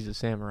 But she's a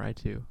samurai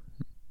too.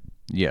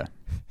 Yeah.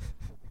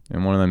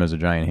 And one of them has a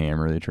giant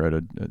hammer they try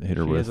to hit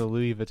her She with. has a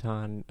Louis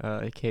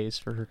Vuitton case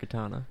for her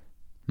katana.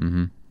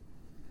 Mm-hmm.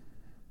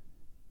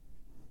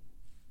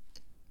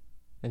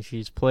 And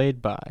she's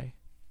played by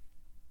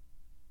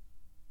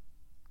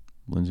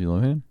Lindsay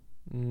Lohan?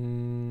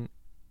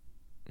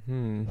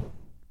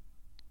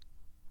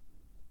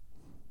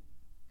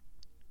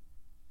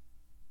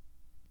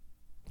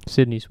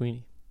 Sydney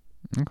Sweeney.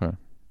 Okay.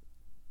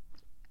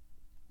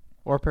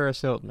 Or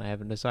Paris Hilton, I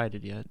haven't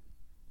decided yet.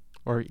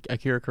 Or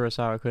Akira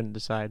Kurosawa, couldn't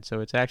decide. So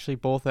it's actually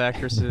both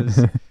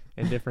actresses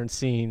in different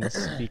scenes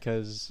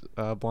because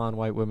blonde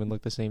white women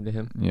look the same to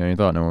him. Yeah, you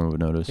thought no one would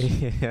notice.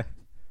 Yeah.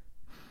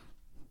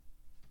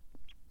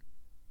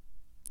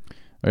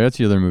 Oh, that's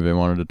the other movie I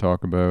wanted to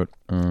talk about.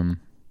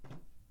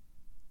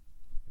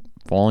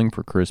 Falling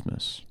for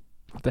Christmas.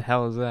 What the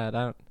hell is that?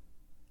 I don't...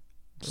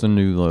 It's a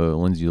new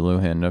Lindsay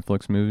Lohan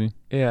Netflix movie.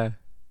 Yeah.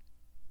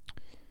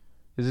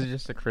 Is it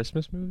just a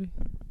Christmas movie?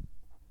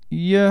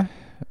 Yeah.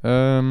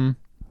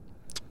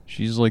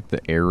 She's like the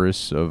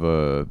heiress of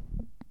a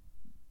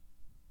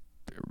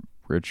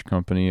rich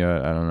company.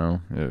 I don't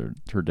know.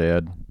 Her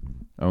dad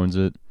owns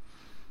it.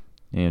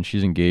 And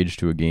she's engaged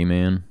to a gay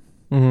man.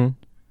 Mm-hmm.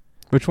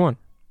 Which one?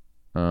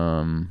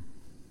 George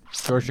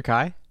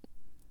Takei?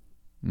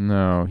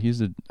 No,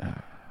 he's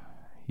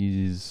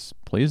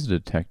plays a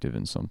detective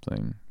in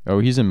something. Oh,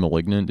 he's in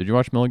Malignant. Did you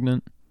watch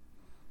Malignant?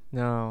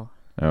 No.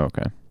 Oh,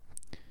 okay.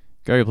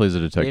 Guy who plays a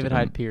detective. David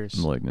Hyde Pierce.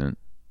 Malignant.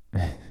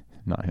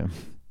 Not him.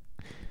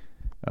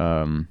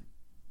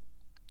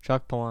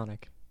 Chuck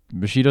Palahniuk.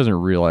 But she doesn't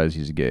realize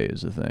he's gay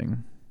is the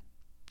thing.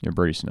 Yeah,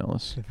 Brady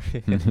Snellis.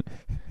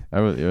 I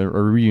would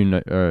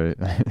reunite.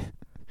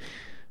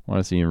 Want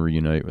to see him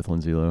reunite with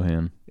Lindsay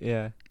Lohan.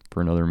 Yeah.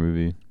 For another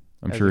movie.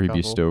 I'm As sure a he'd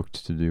be couple.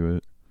 stoked to do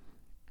it.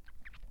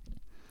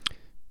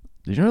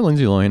 Did you know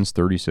Lindsay Lohan's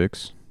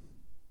 36?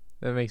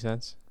 That makes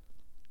sense.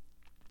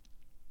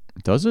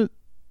 Does it?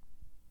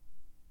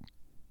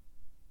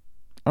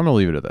 I'm gonna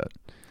leave it at that.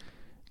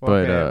 Well,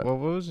 But, okay, well,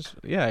 what was this?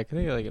 Yeah, I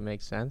think like it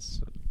makes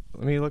sense.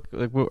 Let me look.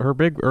 Like her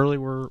big early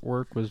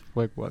work was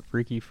like what?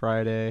 Freaky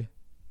Friday,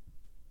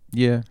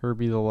 yeah,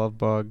 Herbie the Love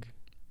Bug,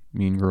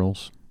 Mean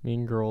Girls.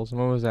 Mean Girls. And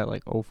when was that?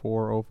 Like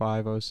 04,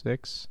 05,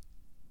 06?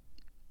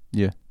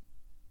 Yeah.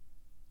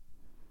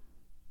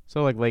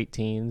 So like late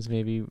teens,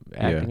 maybe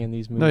acting in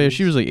these movies. No, yeah,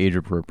 she was like age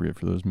appropriate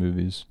for those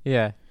movies.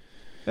 Yeah,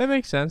 that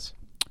makes sense.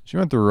 She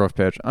went through a rough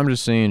patch. I'm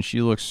just saying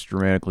she looks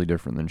dramatically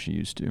different than she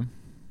used to.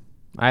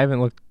 I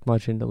haven't looked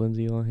much into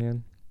Lindsay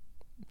Lohan.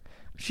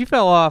 She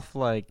fell off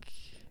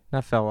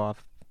not fell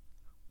off.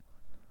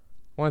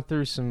 Went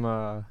through some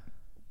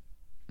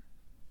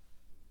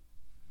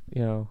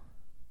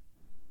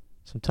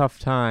some tough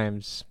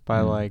times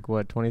by like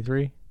what,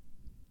 23?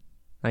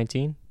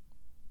 19?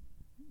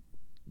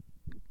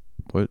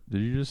 What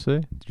did you just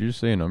say? Did you just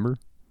say a number?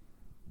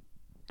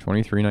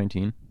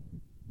 2319?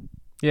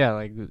 Yeah,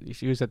 like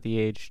she was at the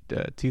age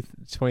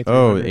 23.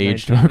 Oh, the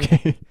age.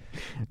 Okay.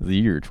 The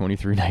year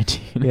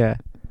 2319. Yeah.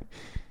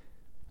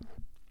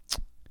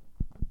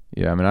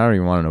 Yeah, I mean, I don't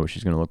even want to know what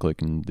she's going to look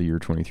like in the year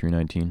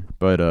 2319.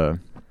 But,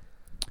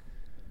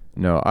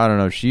 no, I don't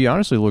know. She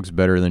honestly looks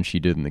better than she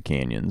did in the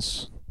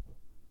Canyons.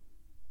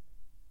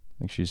 I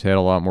think she's had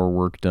a lot more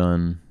work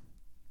done.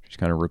 She's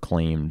kind of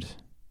reclaimed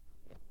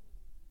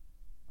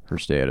her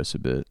status a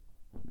bit.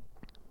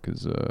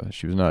 Because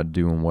she was not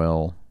doing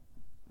well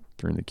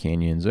during the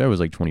Canyons. That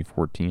was like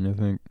 2014, I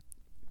think.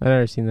 I've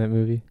never seen that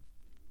movie.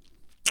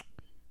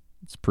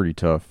 It's pretty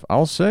tough.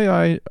 I'll say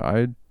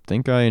I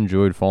think I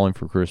enjoyed Falling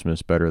for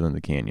Christmas better than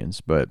the Canyons,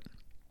 but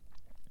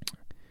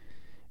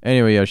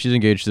anyway, yeah, she's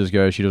engaged to this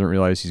guy. She doesn't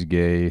realize he's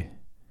gay.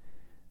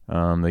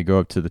 They go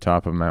up to the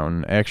top of a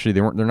mountain. Actually,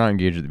 they're not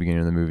engaged at the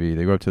beginning of the movie.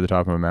 They go up to the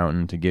top of a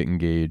mountain to get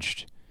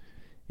engaged,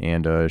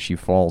 and she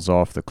falls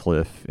off the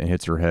cliff and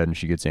hits her head, and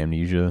she gets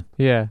amnesia.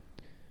 Yeah.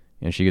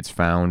 And she gets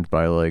found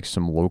by like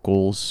some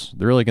locals.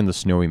 They're like in the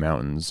snowy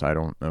mountains. I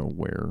don't know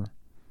where,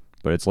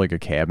 but it's like a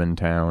cabin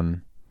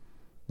town.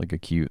 Like a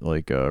cute,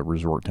 like a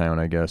resort town,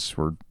 I guess,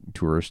 where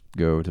tourists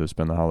go to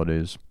spend the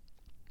holidays.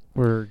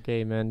 Where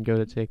gay men go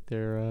to take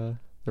their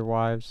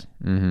wives.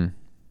 Mm-hmm.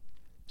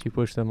 She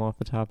pushed them off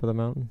the top of the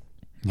mountain.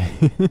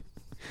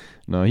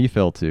 No, he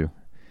fell too.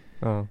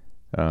 Oh.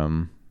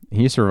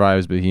 He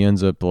survives, but he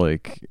ends up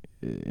like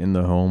in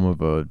the home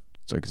of a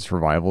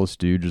survivalist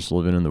dude just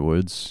living in the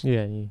woods.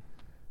 Yeah. And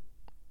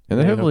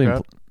they heavily,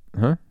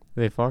 huh?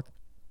 They fuck?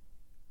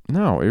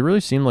 No, it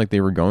really seemed like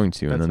they were going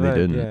to, and then they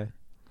didn't. Yeah.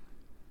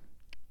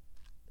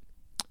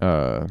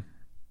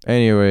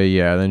 Anyway,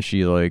 yeah, then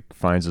she like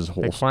finds this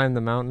whole... They climb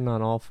the mountain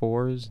on all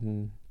fours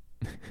and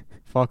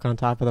fuck on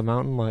top of the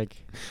mountain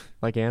like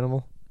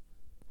Animal.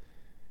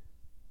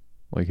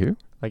 Like who?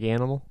 Like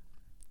Animal.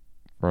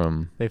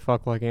 From... They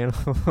fuck like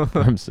Animal.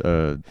 from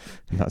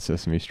not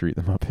Sesame Street,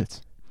 the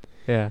Muppets.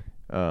 Yeah.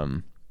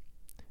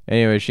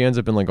 Anyway, she ends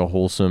up in like a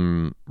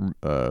wholesome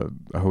a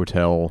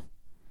hotel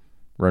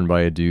run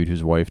by a dude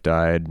whose wife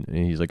died,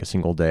 and he's like a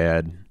single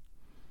dad.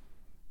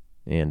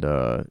 And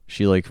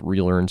she like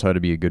relearns how to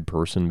be a good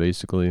person,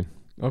 basically.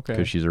 Okay.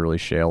 Because she's a really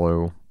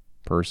shallow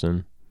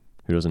person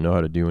who doesn't know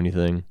how to do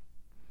anything.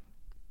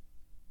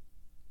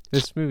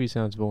 This movie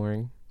sounds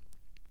boring.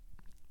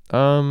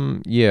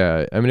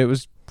 Yeah. I mean, it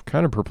was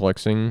kind of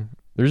perplexing.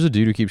 There's a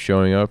dude who keeps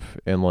showing up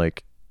and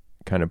like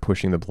kind of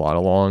pushing the plot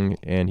along,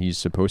 and he's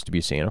supposed to be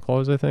Santa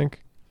Claus, I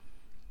think.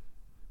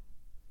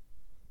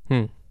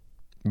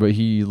 But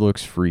he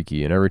looks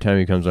freaky, and every time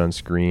he comes on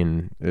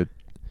screen,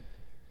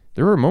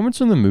 there were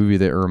moments in the movie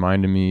that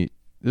reminded me,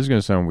 this is going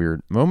to sound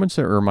weird, moments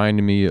that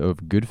reminded me of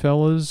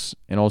Goodfellas,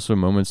 and also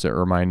moments that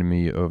reminded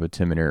me of a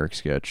Tim and Eric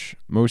sketch,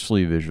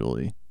 mostly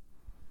visually.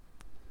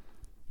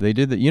 They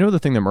did that, you know, the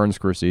thing that Martin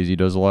Scorsese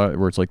does a lot,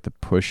 where it's like the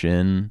push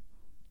in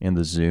and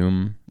the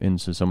zoom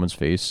into someone's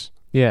face?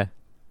 Yeah.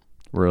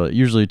 Where like,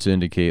 usually to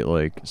indicate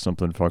like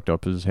something fucked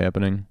up is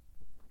happening,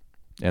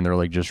 and they're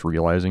like just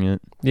realizing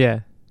it.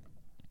 Yeah.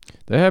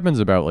 That happens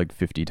about like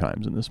 50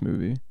 times in this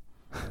movie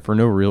for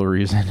no real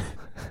reason.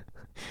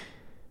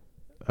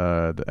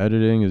 The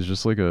editing is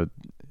just like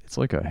it's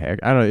like a hack.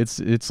 I don't know.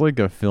 It's like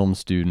a film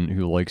student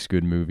who likes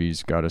good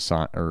movies got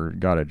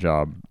a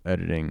job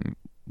editing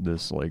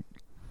this like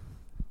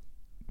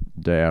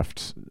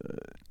daft,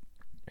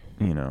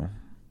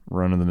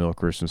 run of the mill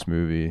Christmas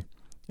movie,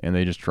 and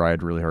they just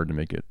tried really hard to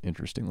make it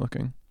interesting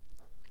looking.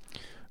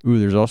 Ooh,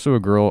 there's also a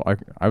girl.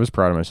 I was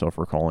proud of myself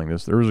for calling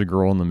this. There was a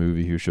girl in the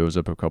movie who shows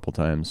up a couple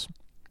times.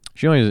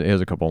 She only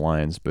has a couple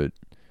lines, but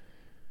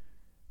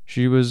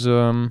she was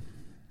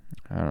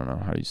I don't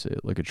know, how do you say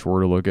it? Like a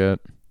chore to look at.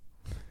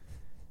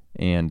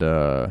 And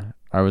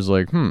I was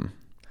like,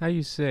 How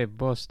you say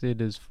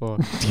busted as fuck?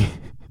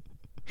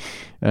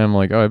 And I'm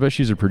like, oh, I bet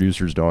she's a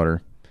producer's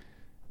daughter.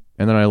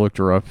 And then I looked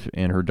her up,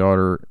 and her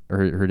daughter,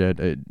 her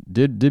dad,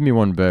 did me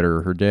one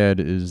better. Her dad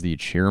is the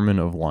chairman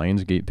of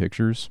Lionsgate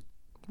Pictures.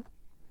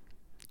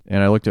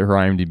 And I looked at her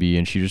IMDb,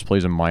 and she just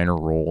plays a minor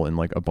role in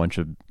like a bunch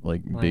of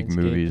like big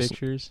movies,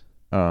 Pictures.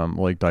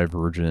 Like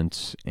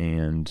Divergent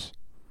and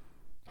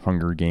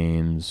Hunger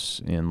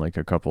Games and like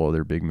a couple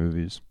other big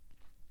movies.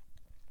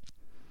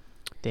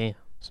 Damn.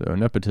 So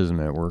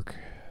nepotism at work.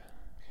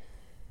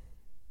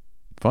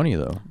 Funny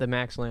though. The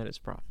Max Landis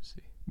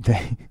prophecy.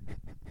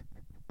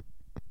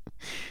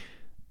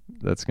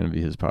 That's gonna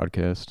be his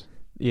podcast.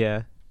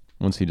 Yeah.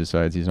 Once he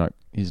decides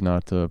he's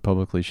not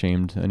publicly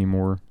shamed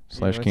anymore /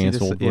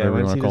 canceled, whatever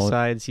you want to call it. Once he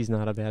decides he's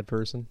not a bad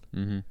person.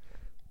 Mm-hmm.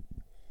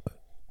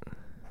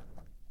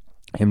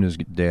 Him and his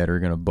dad are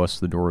gonna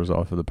bust the doors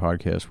off of the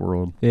podcast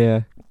world.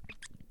 Yeah.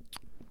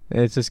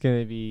 It's just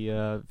gonna be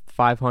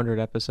 500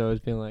 episodes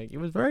being like, it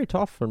was very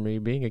tough for me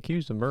being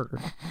accused of murder.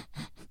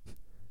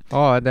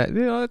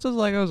 It's just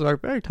like it was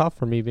very tough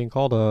for me being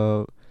called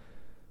a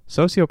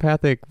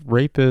sociopathic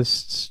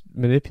rapist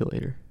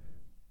manipulator.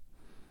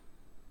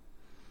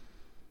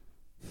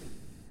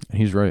 And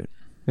he's right.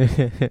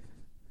 It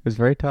was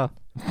very tough.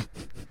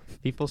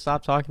 People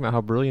stopped talking about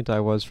how brilliant I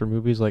was for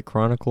movies like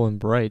Chronicle and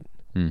Bright.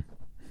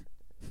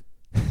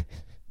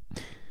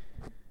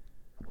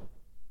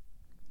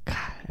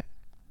 God.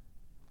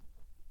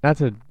 Not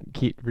to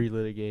keep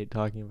relitigate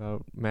talking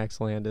about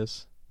Max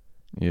Landis.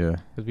 Yeah.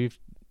 Because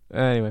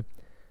anyway.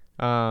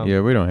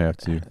 Yeah, we don't have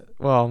to.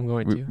 Well, I'm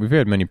going to. We've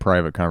had many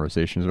private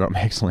conversations about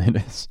Max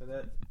Landis. So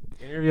that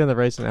interview on the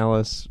Bryson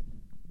Ellis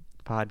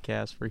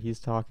podcast where he's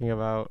talking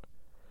about,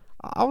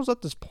 I was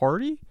at this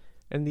party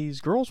and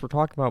these girls were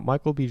talking about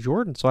Michael B.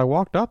 Jordan, so I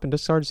walked up and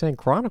just started saying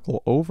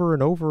Chronicle over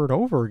and over and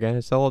over again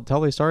until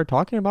they started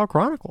talking about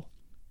Chronicle.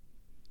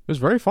 It was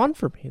very fun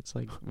for me. It's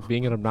like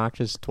being an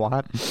obnoxious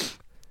twat.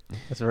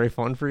 That's very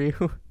fun for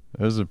you.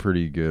 That was a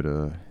pretty good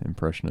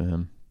impression of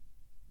him.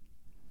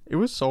 It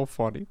was so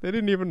funny. They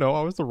didn't even know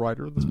I was the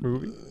writer of this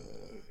movie.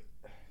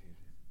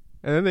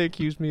 And then they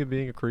accused me of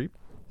being a creep.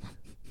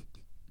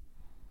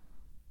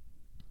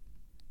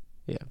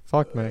 Yeah,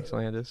 fuck Max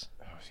Landis.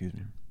 Oh, excuse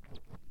me.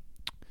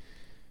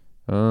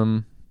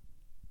 Hold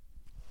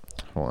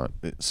on.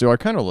 So I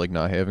kind of like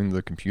not having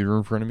the computer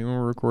in front of me when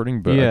we're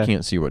recording, but Yeah. I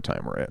can't see what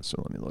time we're at, so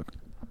let me look.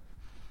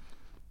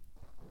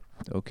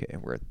 Okay,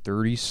 we're at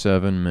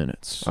 37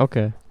 minutes.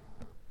 Okay.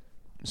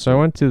 So I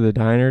went to the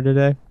diner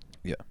today.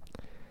 Yeah.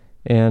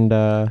 And,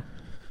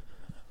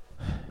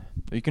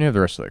 You can have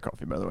the rest of that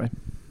coffee, by the way.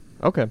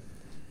 okay.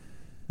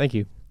 Thank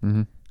you.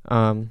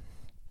 Mm-hmm.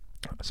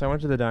 So I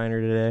went to the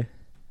diner today,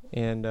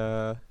 and,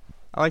 I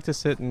like to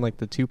sit in, like,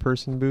 the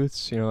two-person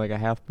booths, like a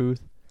half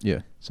booth.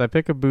 Yeah. So I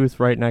pick a booth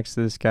right next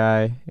to this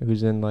guy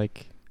who's in,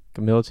 like,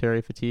 a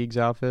military fatigues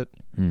outfit,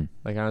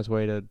 like, on his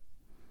way to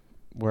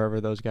wherever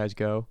those guys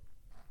go.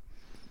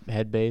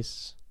 Head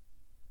base,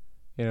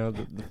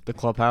 the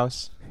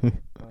clubhouse.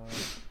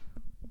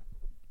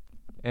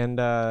 And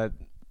I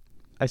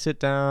sit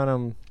down,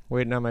 I'm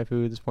waiting on my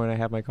food. At this point, I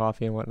have my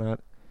coffee and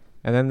whatnot.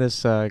 And then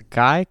this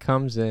guy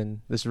comes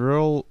in, this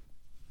real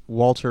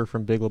Walter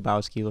from Big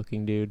Lebowski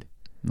looking dude.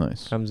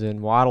 Nice. Comes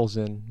in, waddles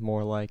in,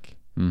 more like.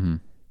 Mm-hmm.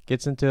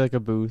 Gets into like a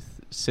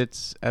booth,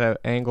 sits at an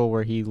angle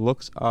where he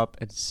looks up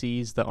and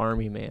sees the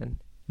army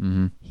man.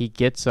 Mm-hmm. He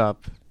gets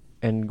up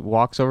and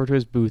walks over to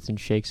his booth and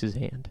shakes his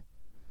hand.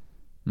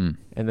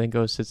 And then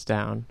goes, sits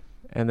down.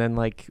 And then,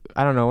 like,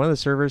 I don't know, one of the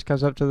servers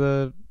comes up to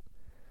the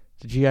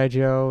G.I.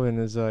 Joe and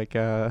is like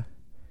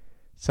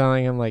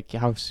telling him like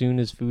how soon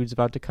his food's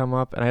about to come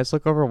up. And I just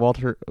look over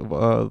Walter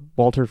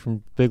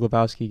from Big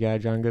Lebowski guy,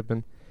 John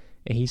Goodman,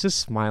 and he's just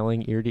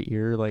smiling ear to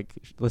ear, like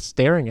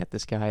staring at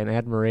this guy in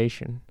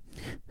admiration.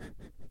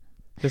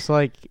 Just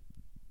like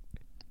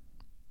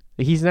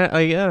he's not,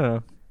 like, I don't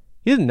know.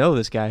 He doesn't know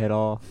this guy at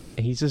all.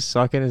 And he's just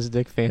sucking his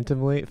dick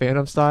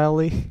phantom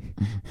style-ly.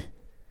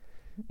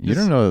 You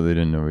don't know that they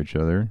didn't know each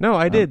other. No,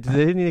 I did.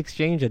 They didn't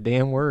exchange a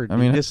damn word. I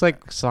mean, he just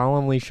like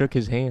solemnly shook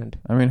his hand.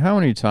 I mean, how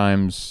many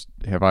times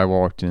have I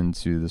walked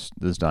into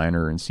this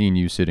diner and seen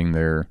you sitting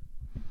there,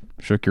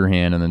 shook your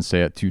hand, and then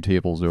sat 2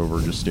 tables over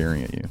just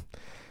staring at you?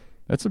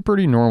 That's a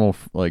pretty normal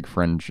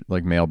friend,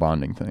 male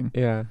bonding thing.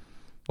 Yeah.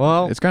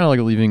 Well, it's kind of like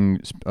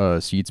leaving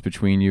seats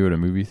between you at a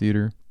movie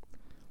theater.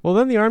 Well,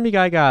 then the army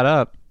guy got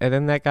up, and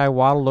then that guy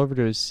waddled over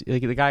to his.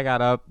 Like,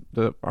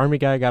 the army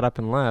guy got up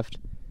and left.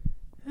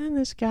 And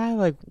this guy,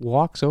 like,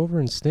 walks over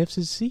and sniffs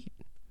his seat.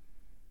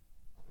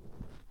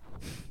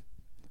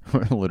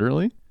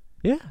 Literally?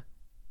 Yeah.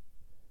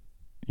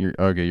 You're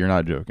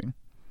not joking.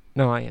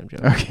 No, I am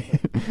joking. Okay.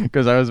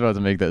 Because I was about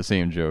to make that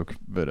same joke,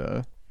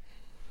 but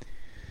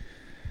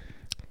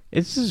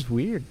it's just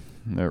weird.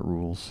 That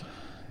rules.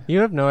 You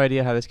have no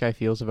idea how this guy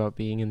feels about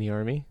being in the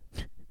army.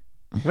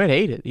 He might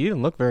hate it. He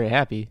didn't look very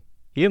happy.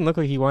 He didn't look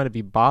like he wanted to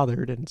be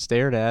bothered and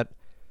stared at.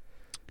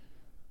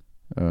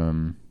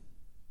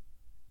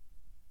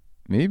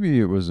 Maybe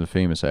it was a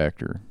famous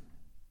actor.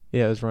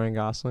 Yeah, it was Ryan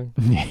Gosling.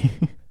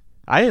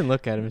 I didn't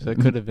look at him, so it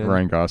could have been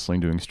Ryan Gosling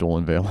doing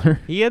Stolen Valor.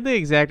 He had the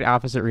exact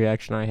opposite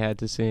reaction I had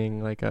to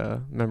seeing like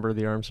a member of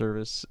the armed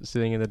service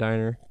sitting in the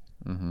diner,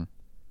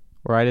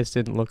 where I just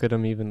didn't look at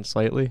him even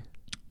slightly.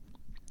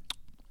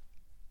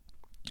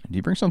 Do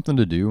you bring something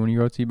to do when you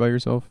go out to eat by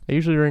yourself? I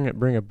usually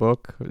bring a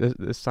book.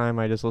 This time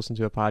I just listened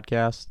to a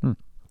podcast.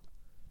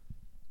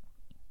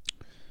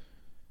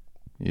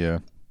 Yeah.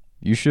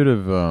 You should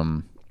have,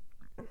 what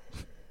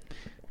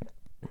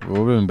would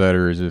have been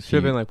better is if Should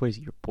have been like, wait, is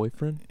he your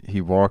boyfriend?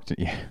 he walked,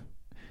 yeah.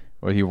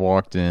 Well, he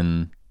walked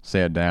in,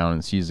 sat down,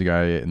 and sees the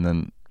guy, and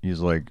then he's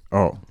like,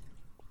 "Oh,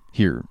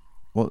 here.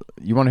 Well,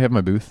 you want to have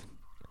my booth?"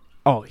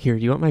 Oh, here,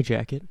 do you want my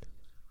jacket?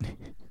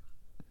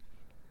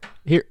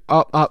 Here,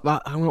 I'm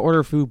going to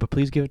order food, but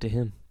please give it to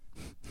him.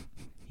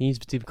 He needs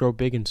to grow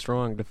big and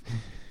strong to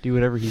do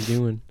whatever he's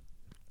doing.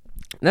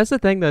 And that's the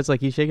thing that's like,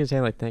 he's shaking his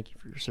hand like, thank you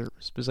for your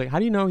service. But it's like, how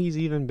do you know he's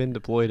even been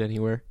deployed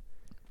anywhere?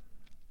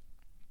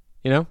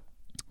 You know?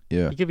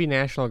 Yeah. He could be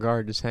National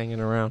Guard just hanging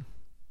around.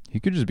 He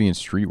could just be in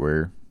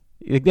streetwear.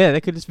 Yeah,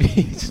 that could just be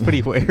just what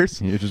he wears.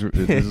 This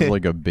is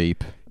like a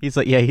bape. He's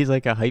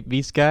like a hype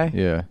beast guy.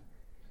 Yeah.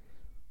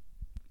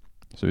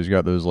 So he's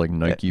got those like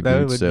Nike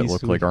that boots would that be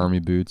look sweet. like army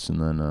boots,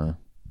 and then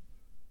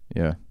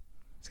yeah.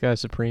 He's got a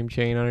Supreme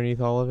chain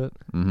underneath all of it.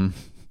 Mm-hmm.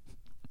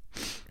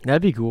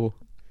 That'd be cool.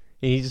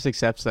 And he just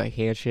accepts like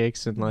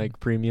handshakes and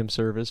like premium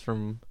service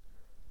from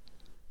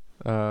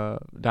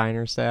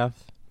diner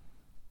staff.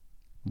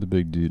 The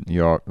big dude,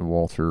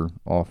 Walter,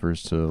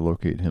 offers to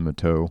locate him a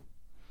tow.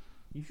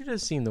 You should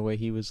have seen the way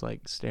he was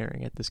like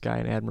staring at this guy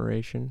in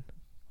admiration.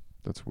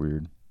 That's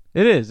weird.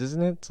 It is,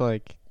 isn't it? It's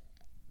like,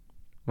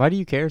 why do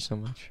you care so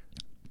much?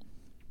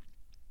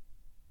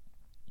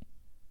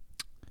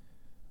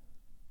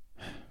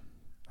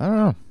 I don't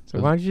know. So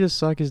why don't you just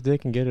suck his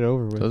dick and get it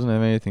over with? Doesn't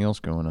have anything else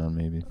going on,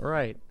 maybe.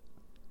 Right.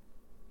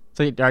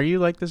 So are you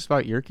like this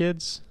about your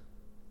kids?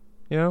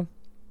 You know?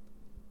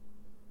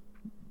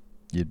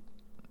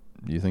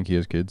 Do you think he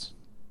has kids?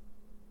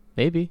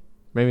 Maybe.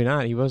 Maybe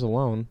not. He was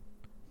alone.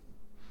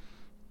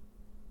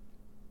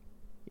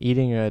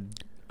 Eating a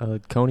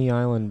Coney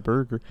Island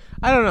burger.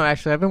 I don't know,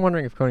 actually. I've been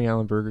wondering if Coney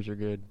Island burgers are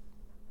good.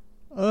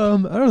 I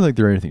don't think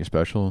they're anything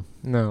special.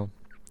 No.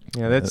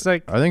 Yeah, that's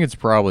like... I think it's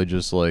probably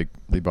just like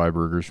they buy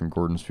burgers from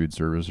Gordon's Food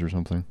Service or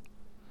something.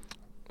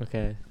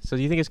 Okay. So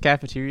do you think it's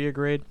cafeteria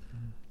grade?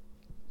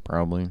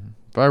 Probably.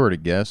 If I were to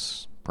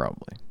guess,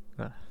 probably.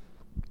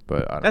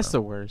 But I don't know. That's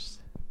the worst.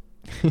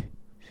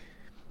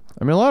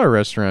 I mean, a lot of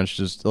restaurants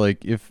just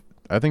like if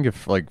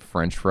like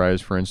French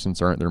fries, for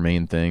instance, aren't their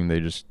main thing, they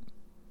just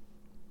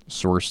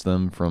source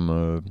them from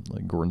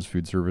like Gordon's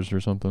Food Service or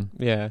something.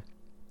 Yeah.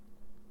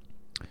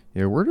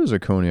 Yeah, where does a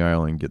Coney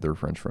Island get their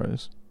French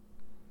fries?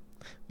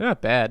 They're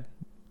not bad.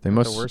 They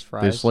Not the must. worst They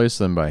fries. slice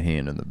them by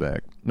hand in the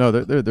back. No,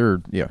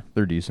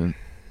 they're decent.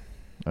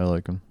 I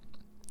like them.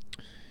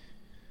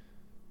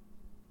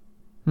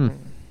 That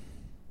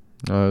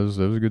was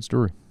a good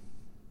story.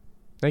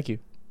 Thank you.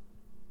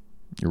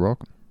 You're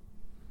welcome.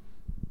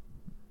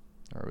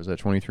 All right, was that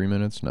 23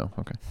 minutes? No,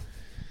 okay.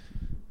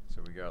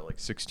 So we got like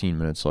 16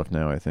 minutes left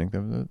now. I think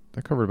that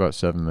covered about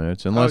 7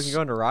 minutes. We Unless can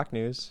go into rock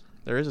news.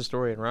 There is a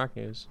story in rock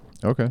news.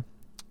 okay,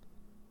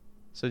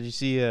 So did you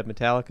see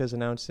Metallica's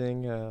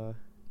announcing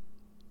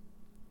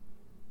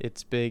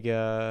it's big,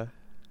 they're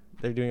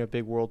doing a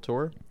big world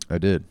tour? I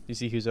did. You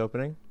see who's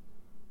opening?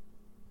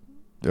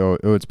 Oh,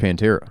 it's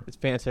Pantera. It's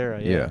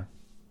Pantera, Yeah.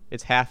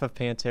 It's half of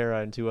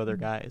Pantera and two other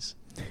guys.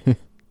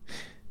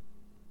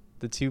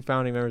 The two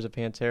founding members of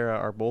Pantera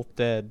are both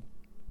dead.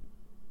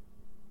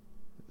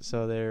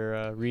 So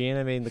they're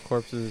reanimating the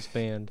corpses of this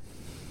band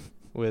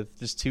with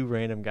just two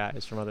random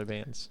guys from other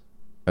bands.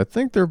 I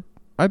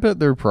bet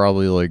they're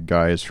probably like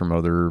guys from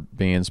other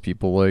bands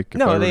people like.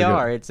 if I No, were they to go-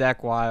 are. It's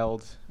Zach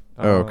Wilde.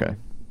 Oh, okay.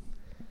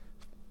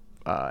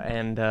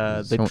 And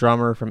the So-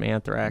 drummer from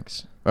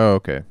Anthrax. Oh,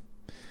 okay.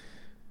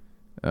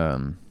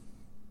 Yeah.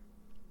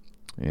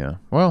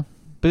 Well,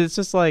 But it's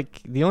just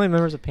like the only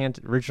members of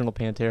original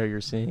Pantera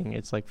you're seeing.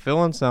 It's like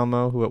Phil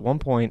Anselmo, who at one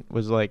point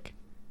was like,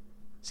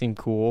 seemed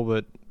cool,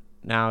 but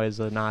now is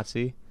a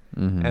Nazi.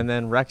 mhm. And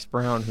then Rex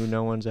Brown, who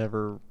no one's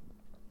ever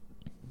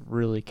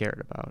really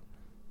cared about.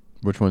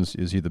 Which one's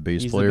is he? The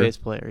bass He's player. the bass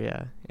player,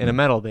 yeah, in a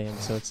metal band.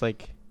 So it's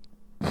like,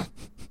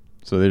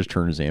 So they just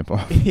turn his amp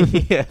off.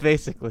 yeah,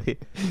 basically.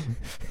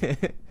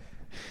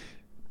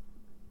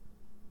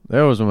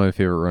 That was one of my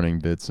favorite running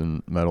bits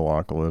in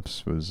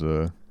Metalocalypse was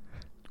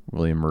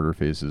William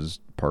Murderface's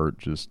part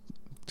just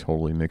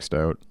totally mixed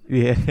out.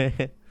 Yeah.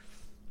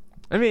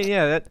 I mean,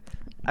 yeah,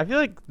 I feel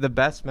like the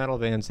best metal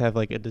bands have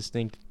like a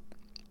distinct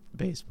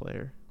bass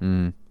player.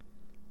 Mm.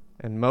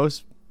 And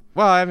most,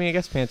 well, I mean, I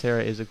guess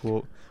Pantera is a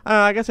cool. I don't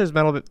know. I guess there's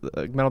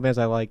metal bands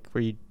I like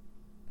where you,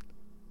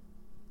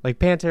 like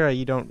Pantera,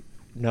 you don't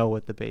know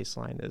what the bass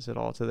line is at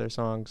all to their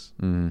songs.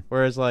 Mm.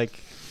 Whereas like,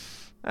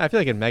 I feel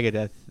like in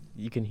Megadeth,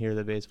 you can hear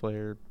the bass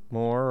player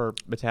more, or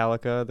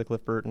Metallica, the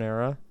Cliff Burton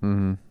era,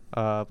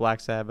 Mm-hmm. Black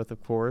Sabbath,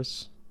 of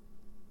course.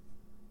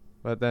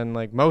 But then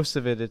like most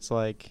of it, it's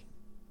like,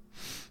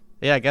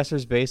 yeah, I guess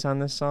there's bass on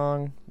this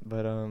song,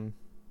 but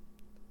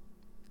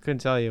couldn't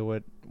tell you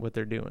what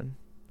they're doing.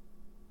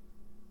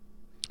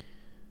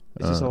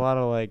 It's just a lot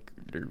of like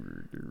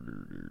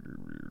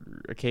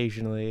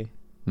occasionally.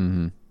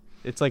 Mm-hmm.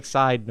 It's like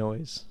side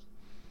noise.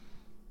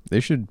 They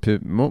should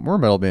more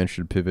metal bands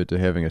should pivot to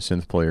having a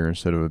synth player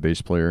instead of a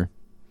bass player.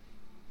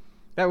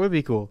 That would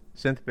be cool.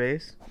 Synth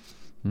bass.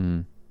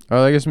 Hmm.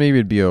 Oh, I guess maybe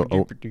it'd be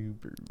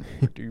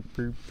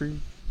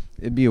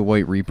it'd be a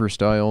White Reaper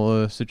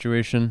style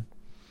situation.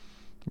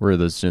 Where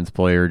the synth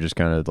player just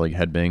kind of like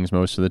headbangs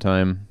most of the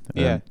time.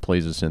 And Yeah.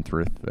 plays a synth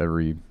riff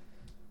every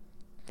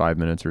 5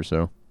 minutes or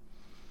so.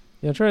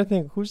 Yeah, I'm trying to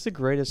think. Who's the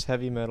greatest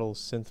heavy metal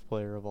synth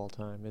player of all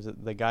time? Is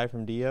it the guy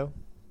from Dio?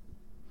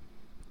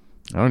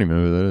 I don't even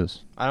know who that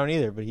is. I don't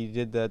either, but he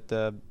did that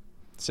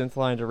synth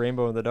line to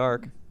Rainbow in the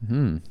Dark.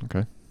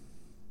 Okay.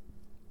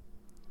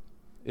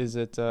 Is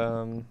it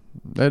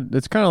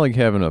It's kind of like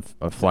having a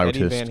Eddie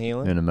flautist Van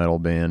Halen? in a metal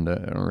band. I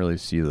don't really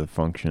see the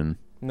function.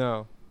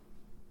 No.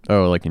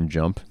 Oh, like in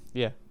Jump?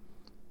 Yeah.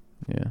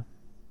 Yeah.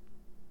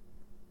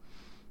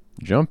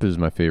 Jump is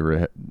my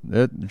favorite.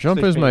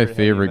 Jump your is my favorite heavy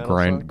favorite metal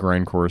song?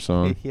 grindcore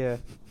song. Yeah.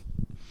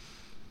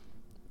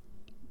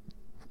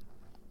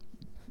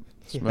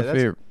 It's Yeah, my that's-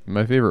 favorite.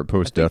 My favorite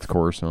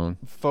post-deathcore song.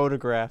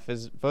 Photograph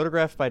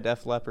by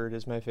Def Leppard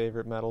is my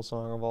favorite metal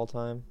song of all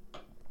time.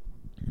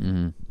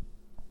 Mm-hmm.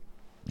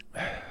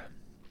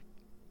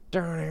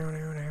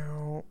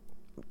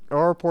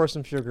 Or Pour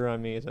Some Sugar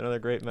on Me is another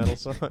great metal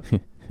song.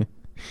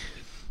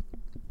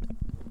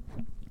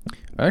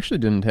 I actually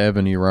didn't have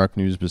any rock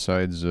news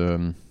besides.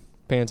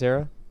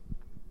 Pantera?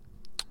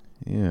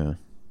 Yeah.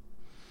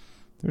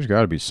 There's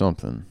got to be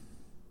something.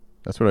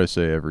 That's what I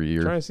say every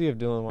year. Trying to see if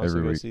Dylan wants to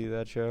Every go week. see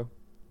that show.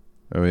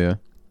 Oh yeah.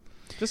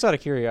 Just out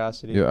of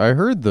curiosity. Yeah, I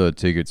heard the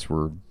tickets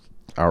were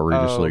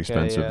outrageously Oh, okay,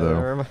 expensive yeah, though.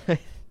 never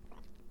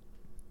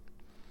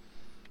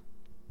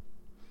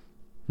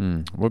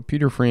mind. What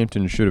Peter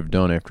Frampton should have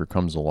done after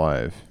Comes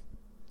Alive?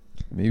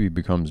 Maybe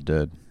becomes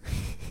dead.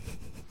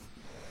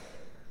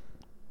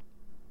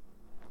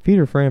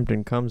 Peter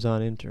Frampton comes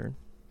on intern.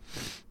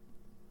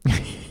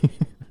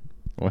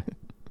 What?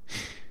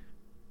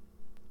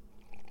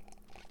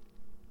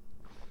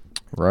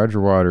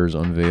 Roger Waters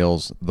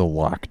unveils the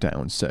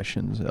Lockdown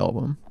Sessions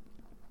album.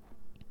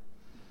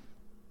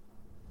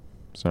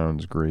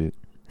 Sounds great.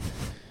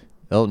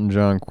 Elton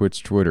John quits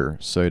Twitter,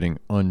 citing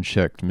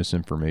unchecked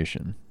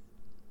misinformation.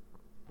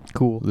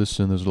 Cool.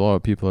 Listen, there's a lot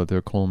of people out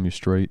there calling me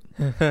straight.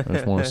 I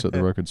just want to set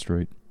the record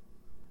straight.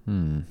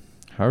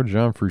 How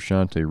John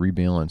Frusciante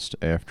rebalanced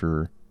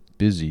after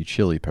busy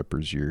Chili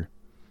Peppers year.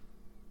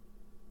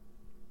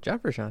 John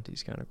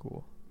Frusciante's kind of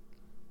cool.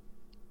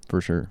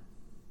 For sure.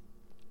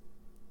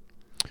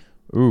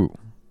 Ooh.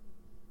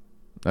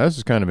 This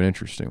is kind of an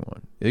interesting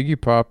one. Iggy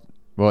Pop,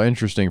 well,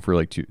 interesting for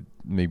like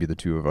maybe the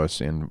two of us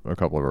and a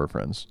couple of our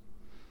friends.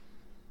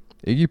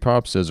 Iggy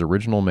Pop says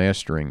original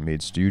mastering made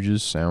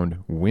Stooges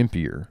sound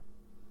wimpier.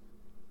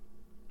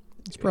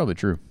 It's probably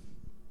true.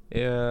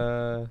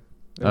 Yeah.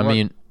 I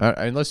mean,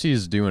 unless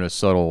he's doing a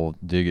subtle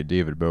dig at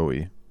David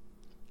Bowie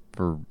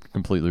for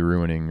completely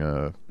ruining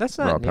that's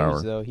raw not news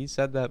power. though. He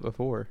said that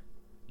before.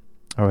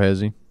 Oh,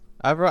 has he?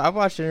 I've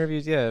watched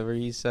interviews, yeah, where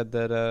he said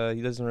that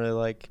he doesn't really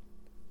like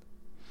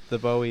the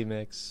Bowie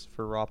mix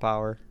for raw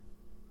power,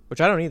 which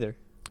I don't either.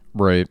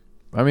 Right.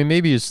 I mean,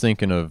 maybe he's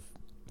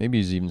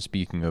even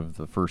speaking of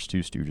the first two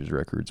Stooges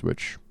records,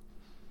 which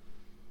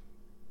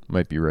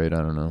might be right.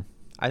 I don't know.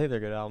 I think they're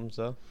good albums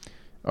though.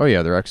 Oh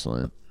yeah, they're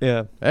excellent.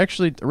 Yeah.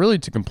 Actually, really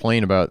to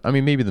complain about, I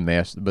mean, maybe the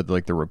master, but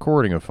like the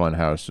recording of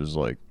Funhouse is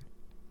like,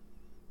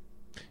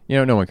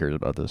 no one cares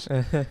about this.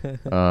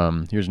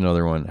 Here's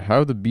another one.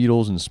 How the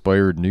Beatles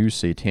inspired new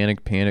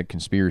satanic panic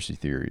conspiracy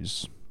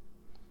theories.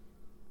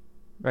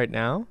 Right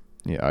now?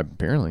 Yeah,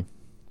 apparently.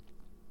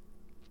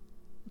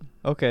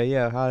 Okay,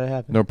 yeah. How did it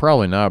happen? No,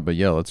 probably not, but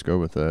yeah, let's go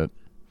with that.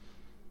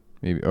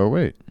 Maybe. Oh,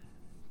 wait.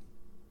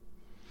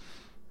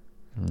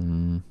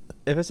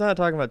 If it's not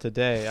talking about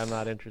today, I'm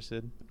not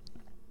interested.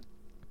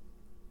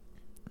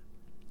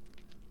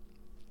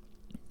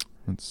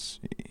 Let's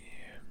see.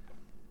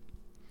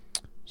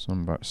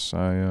 Some about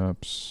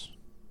psyops.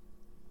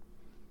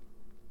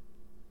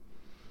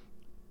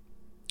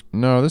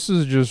 No, this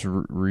is just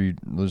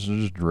this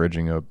is just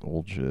dredging up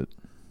old shit.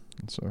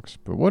 It sucks.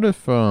 But what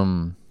if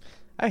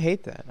I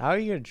hate that. How are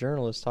you a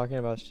journalist talking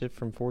about shit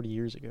from 40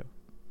 years ago?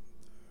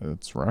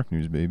 it's rock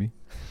news, baby.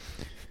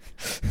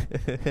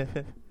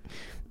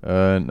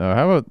 No,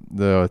 how about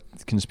the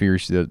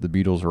conspiracy that the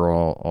Beatles are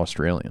all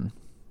Australian?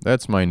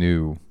 That's the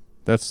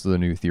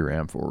new theory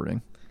I'm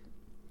forwarding.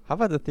 How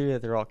about the theory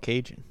that they're all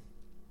Cajun?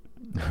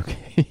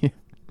 Okay.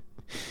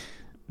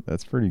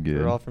 That's pretty good.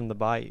 They're all from the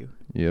Bayou.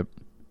 Yep.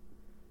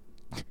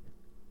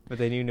 But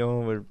they knew no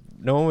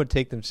one would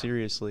take them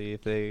seriously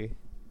if they,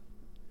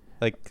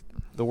 like,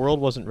 the world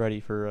wasn't ready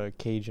for a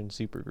Cajun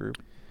supergroup.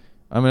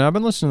 I mean, I've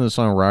been listening to the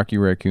song Rocky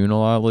Raccoon a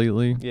lot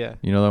lately. Yeah.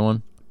 You know that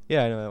one?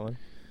 Yeah, I know that one.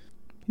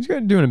 He's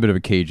doing a bit of a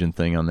Cajun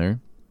thing on there.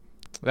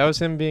 That was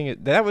him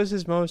that was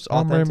his most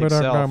authentic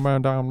self.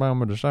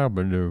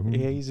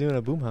 Yeah, he's doing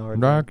a Boomhauer thing.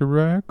 Rocky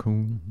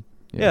Raccoon.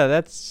 Yeah,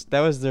 that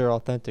was their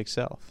authentic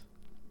self.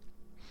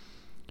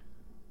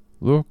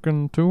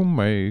 Looking to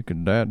make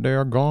that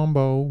there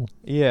gumbo.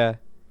 Yeah.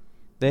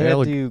 They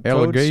had to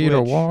alligator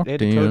code switch. walked They had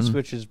to code in.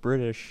 switch as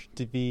British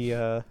to be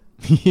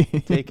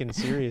taken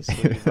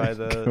seriously by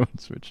the code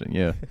switching.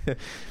 Yeah,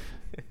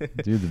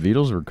 dude, the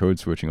Beatles were code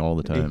switching all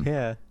the time.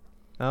 Yeah.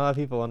 Not a lot of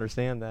people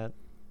understand that.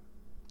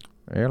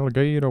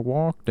 Alligator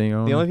walk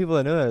down. The only people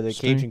that know that are the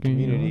Cajun Stinky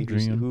community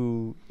Adrian.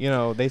 who, you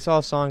know, they saw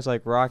songs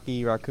like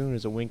Rocky Raccoon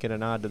as a wink and a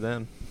nod to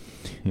them.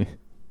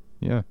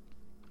 Yeah.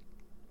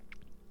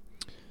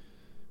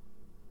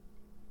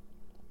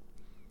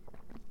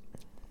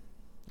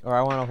 Or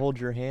I Want to Hold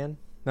Your Hand.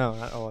 No,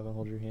 not Oh, I Want to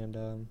Hold Your Hand.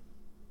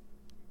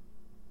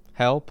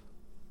 Help.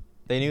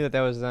 They knew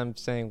that was them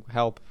saying,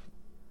 help.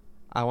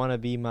 I want to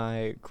be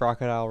my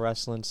crocodile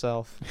wrestling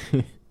self.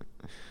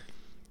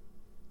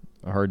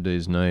 A Hard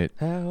Day's Night.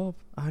 Help.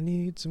 I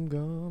need some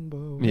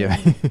gumbo. Yeah.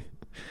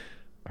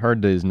 A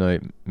Hard Day's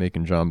Night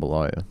making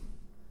jambalaya.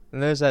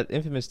 And there's that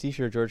infamous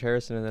t-shirt of George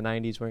Harrison in the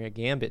 90s wearing a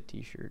Gambit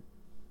t-shirt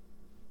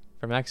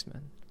from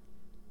X-Men.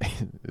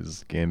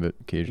 Is Gambit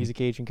Cajun? He's a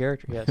Cajun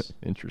character, yes.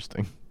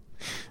 Interesting.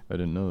 I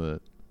didn't know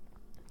that.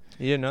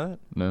 You didn't know that?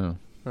 No.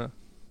 Huh.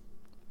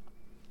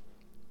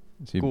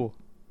 Is he, Cool.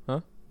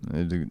 Huh?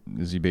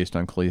 Is he based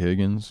on Clay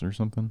Higgins or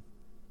something?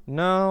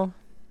 No.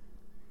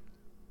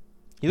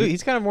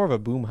 He's kind of more of a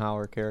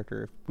Boomhauer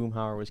character if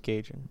Boomhauer was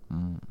Cajun.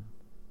 Mm.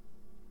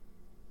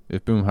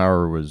 If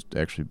Boomhauer was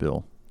actually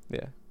Bill.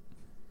 Yeah.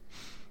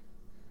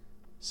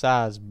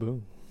 Size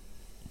Boom.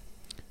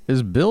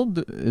 Is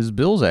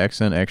Bill's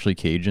accent actually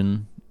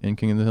Cajun in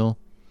King of the Hill?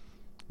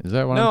 Is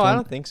that what I'm No, I told?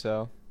 don't think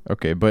so.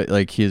 Okay, but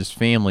like his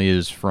family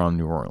is from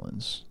New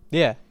Orleans.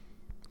 Yeah.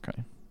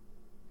 Okay.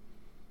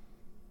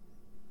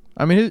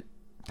 I mean,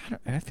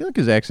 I feel like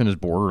his accent is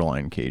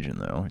borderline Cajun,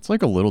 though. It's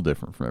like a little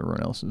different from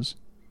everyone else's.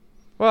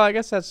 Well, I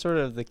guess that's sort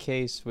of the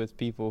case with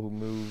people who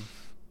move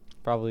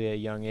probably at a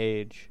young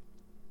age,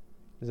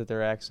 is that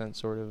their accent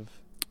sort of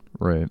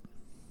Right.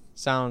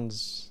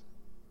 sounds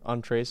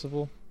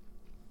untraceable.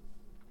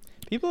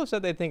 People have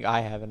said they think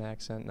I have an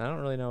accent, and I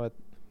don't really know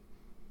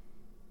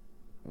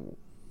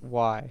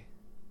why.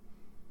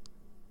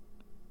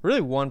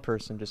 Really, one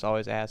person just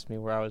always asked me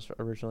where I was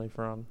originally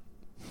from,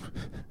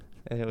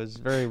 and it was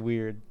very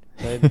weird.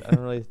 I don't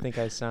really think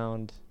I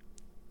sound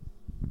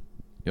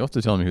You'll have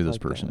to tell me who this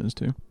like person that. is,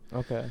 too.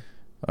 Okay.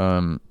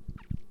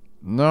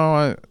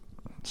 No,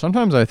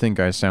 sometimes I think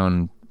I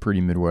sound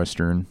pretty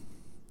Midwestern,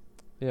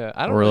 Yeah,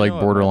 I don't Or, really like, know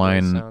what my voice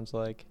borderline- sounds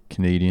like.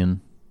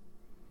 Canadian.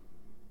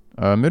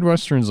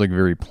 Midwestern's like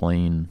very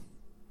plain.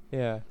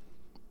 Yeah.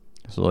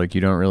 So like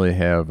you don't really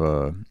have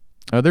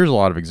there's a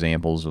lot of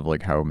examples of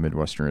like how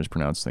Midwesterners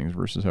pronounce things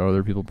versus how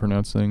other people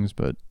pronounce things,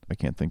 but I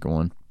can't think of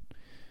one.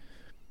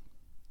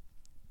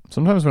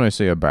 Sometimes when I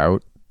say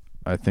about,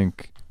 I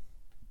think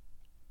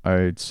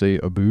I'd say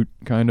a boot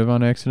kind of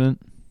on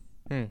accident,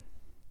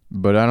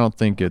 but I don't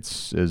think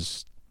it's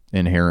as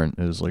inherent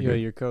as like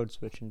Your code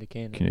switching to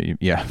Canada. Canadian.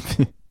 Yeah.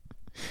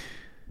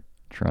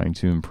 Trying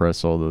to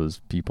impress all those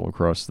people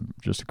across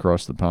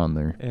the pond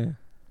there. Yeah.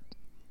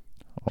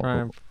 All- Try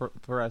and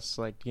for us,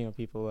 like, you know,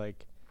 people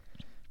like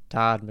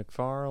Todd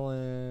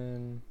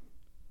McFarlane,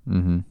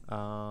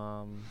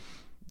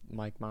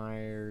 Mike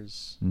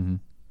Myers,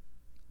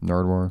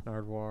 Nardwar.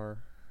 Nardwar.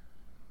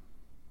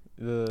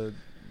 The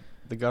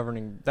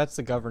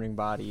governing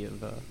body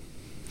of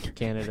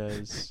Canada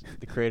is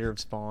the creator of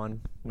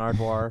Spawn,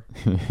 Nardwar,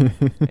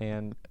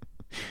 and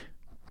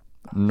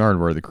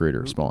Nardwar, the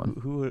creator of Spawn.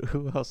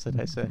 Who else did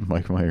I say?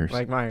 Mike Myers.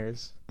 Mike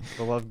Myers,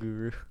 the love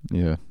guru.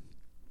 Yeah.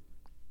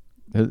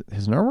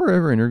 Has Nardwar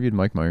ever interviewed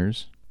Mike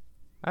Myers?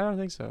 I don't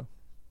think so.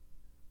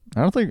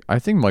 I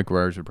think Mike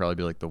Myers would probably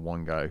be like the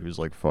one guy who's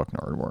like, fuck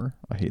Nardwar.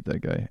 I hate that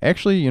guy.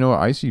 Actually, you know,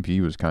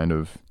 ICP was kind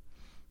of,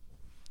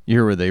 you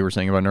hear what they were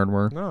saying about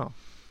Nardwar? No.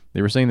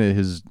 They were saying that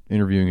his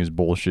interviewing is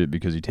bullshit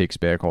because he takes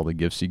back all the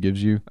gifts he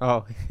gives you.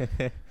 Oh.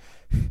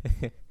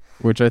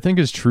 Which I think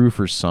is true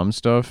for some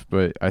stuff,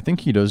 but I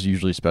think he does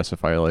usually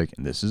specify like,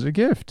 this is a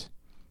gift.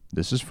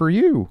 This is for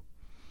you.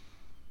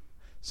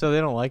 So they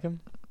don't like him?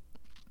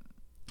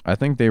 I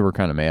think they were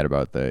kind of mad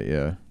about that,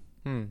 yeah.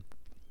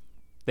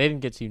 They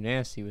didn't get too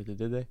nasty with it,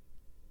 did they?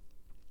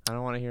 I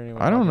don't want to hear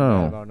anyone I don't talking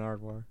know. bad about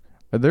Nardwar.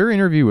 Their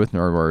interview with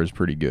Nardwar is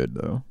pretty good,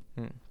 though.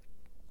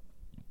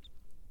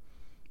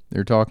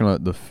 They're talking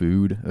about the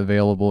food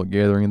available at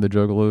Gathering of the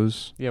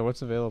Juggalos. Yeah,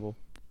 what's available?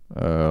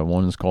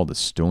 One is called the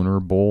Stoner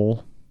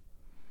Bowl.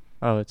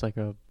 Oh, it's like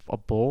a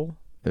bowl?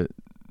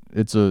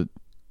 It's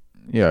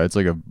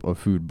like a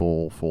food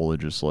bowl full of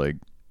just like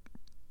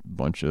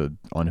bunch of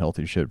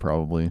unhealthy shit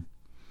probably.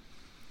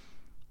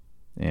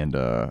 And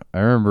I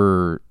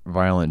remember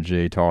Violent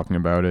J talking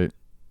about it.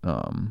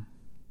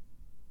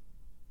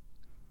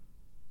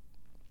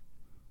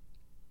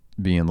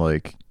 Being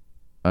like,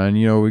 and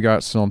you know, we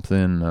got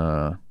something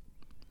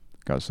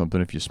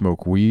if you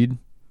smoke weed,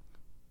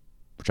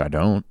 which I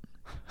don't.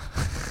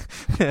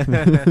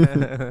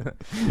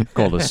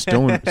 Called a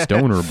stoner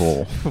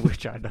bowl.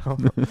 Which I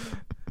don't.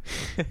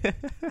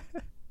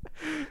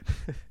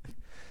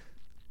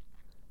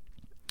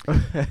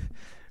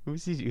 Who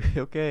sees you?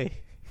 Okay.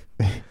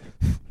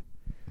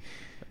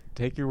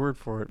 Take your word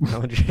for it,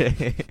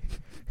 J.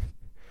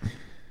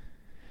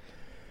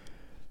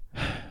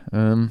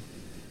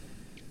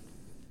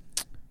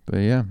 But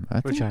yeah,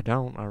 Which I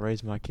don't. I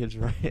raise my kids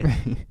right.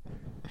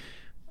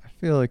 I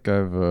feel like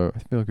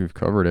we've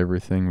covered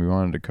everything we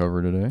wanted to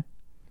cover today.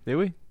 Did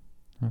we?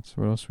 That's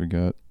what else we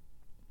got.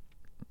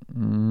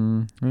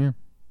 Yeah.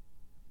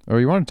 Oh,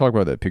 you want to talk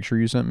about that picture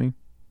you sent me?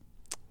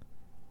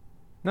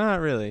 Not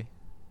really.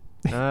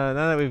 Now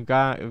that we've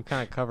kind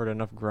of covered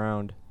enough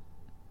ground.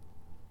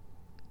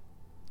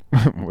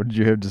 What did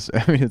you have to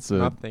say? I mean, it's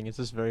Nothing. It's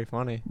just very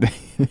funny.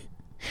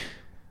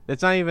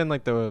 It's not even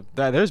like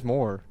there's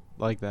more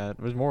like that.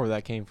 There's more where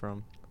that came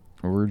from.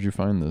 Where'd you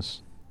find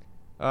this?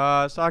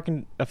 I was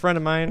talking. A friend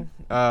of mine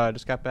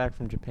just got back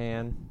from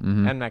Japan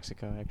and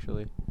Mexico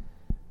actually.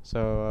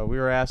 So we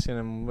were asking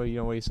him, what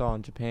he saw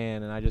in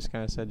Japan, and I just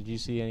kind of said, "Did you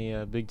see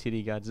any big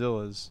titty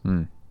Godzillas?"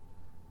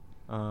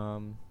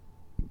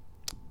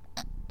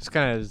 Just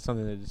kind of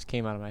something that just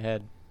came out of my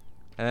head,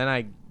 and then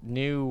I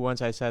knew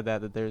once I said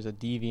that there's a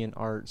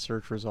DeviantArt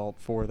search result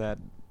for that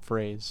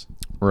phrase.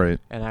 Right.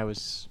 And I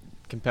was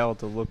compelled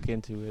to look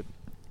into it.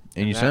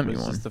 And you sent me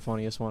one. This is the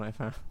funniest one I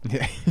found.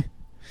 Yeah.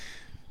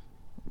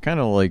 Kind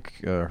of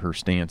like her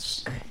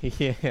stance.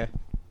 Yeah.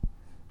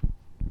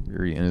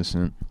 Very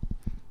innocent.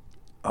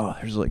 Oh,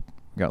 there's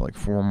got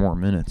 4 more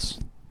minutes.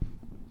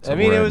 I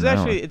mean,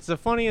 it's the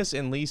funniest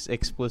and least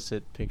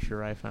explicit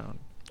picture I found.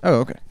 Oh,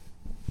 okay.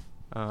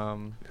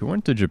 Who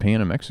went to Japan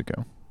and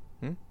Mexico?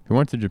 Who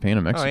went to Japan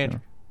and Mexico? Oh, Andrew.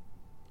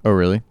 Oh,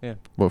 really? Yeah.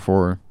 What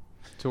for?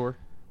 Tour.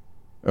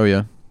 Oh,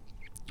 yeah.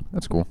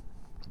 That's cool.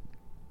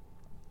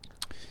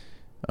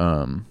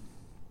 But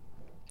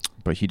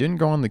he didn't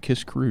go on the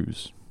Kiss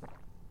cruise.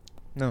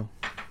 No.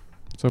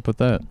 What's up with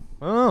that?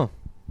 Oh.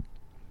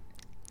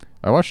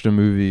 I watched a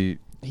movie.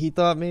 He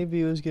thought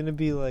maybe it was going to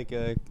be like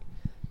a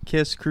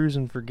Kiss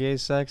cruising for gay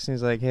sex, and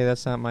he's like, hey,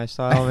 that's not my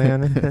style,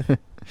 man.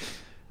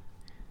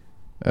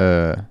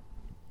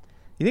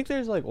 You think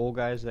there's old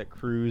guys that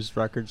cruise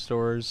record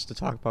stores to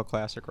talk about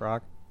classic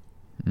rock?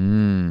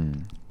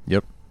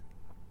 Yep.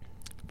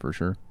 For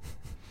sure.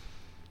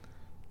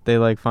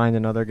 They find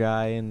another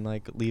guy in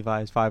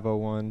Levi's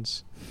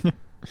 501s.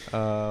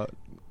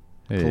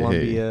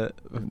 Columbia,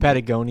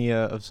 Patagonia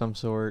of some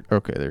sort.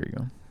 Okay, there you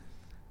go.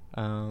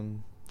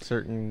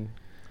 Certain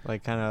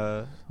kind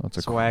of Lots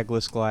of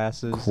swagless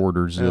glasses.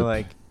 Quarter zip. They're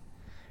like,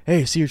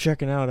 hey, so you're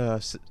checking out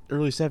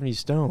early 70s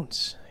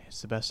Stones.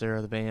 It's the best era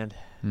of the band.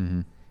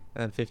 Mm-hmm.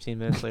 And then 15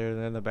 minutes later,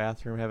 they're in the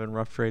bathroom having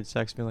rough trade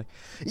sex, being like,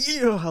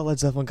 you know how Led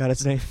Zeppelin got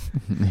its name?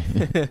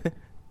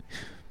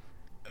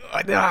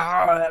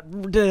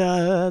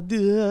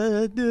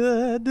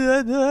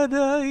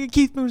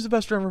 Keith Moon's the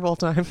best drummer of all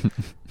time.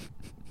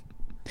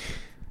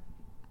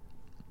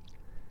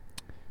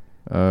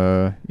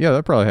 Yeah,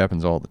 that probably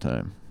happens all the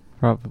time.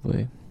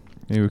 Probably.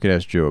 Maybe we could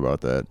ask Joe about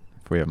that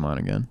if we have him on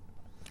again.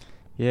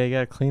 Yeah, you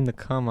gotta clean the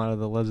cum out of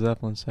the Led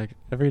Zeppelin section.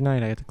 Every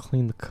night I have to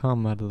clean the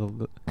cum out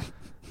of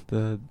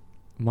the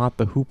Mott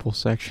the Hoople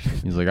section.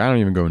 He's like, I don't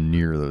even go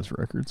near those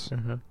records.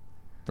 Uh-huh.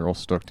 They're all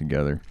stuck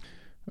together.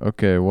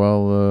 Okay,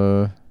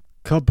 well,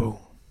 Kaboom.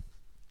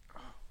 I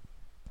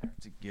have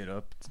to get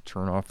up to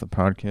turn off the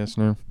podcast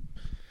now.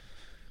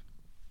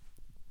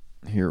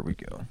 Here we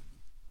go.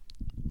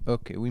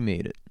 Okay, we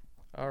made it.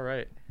 All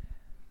right.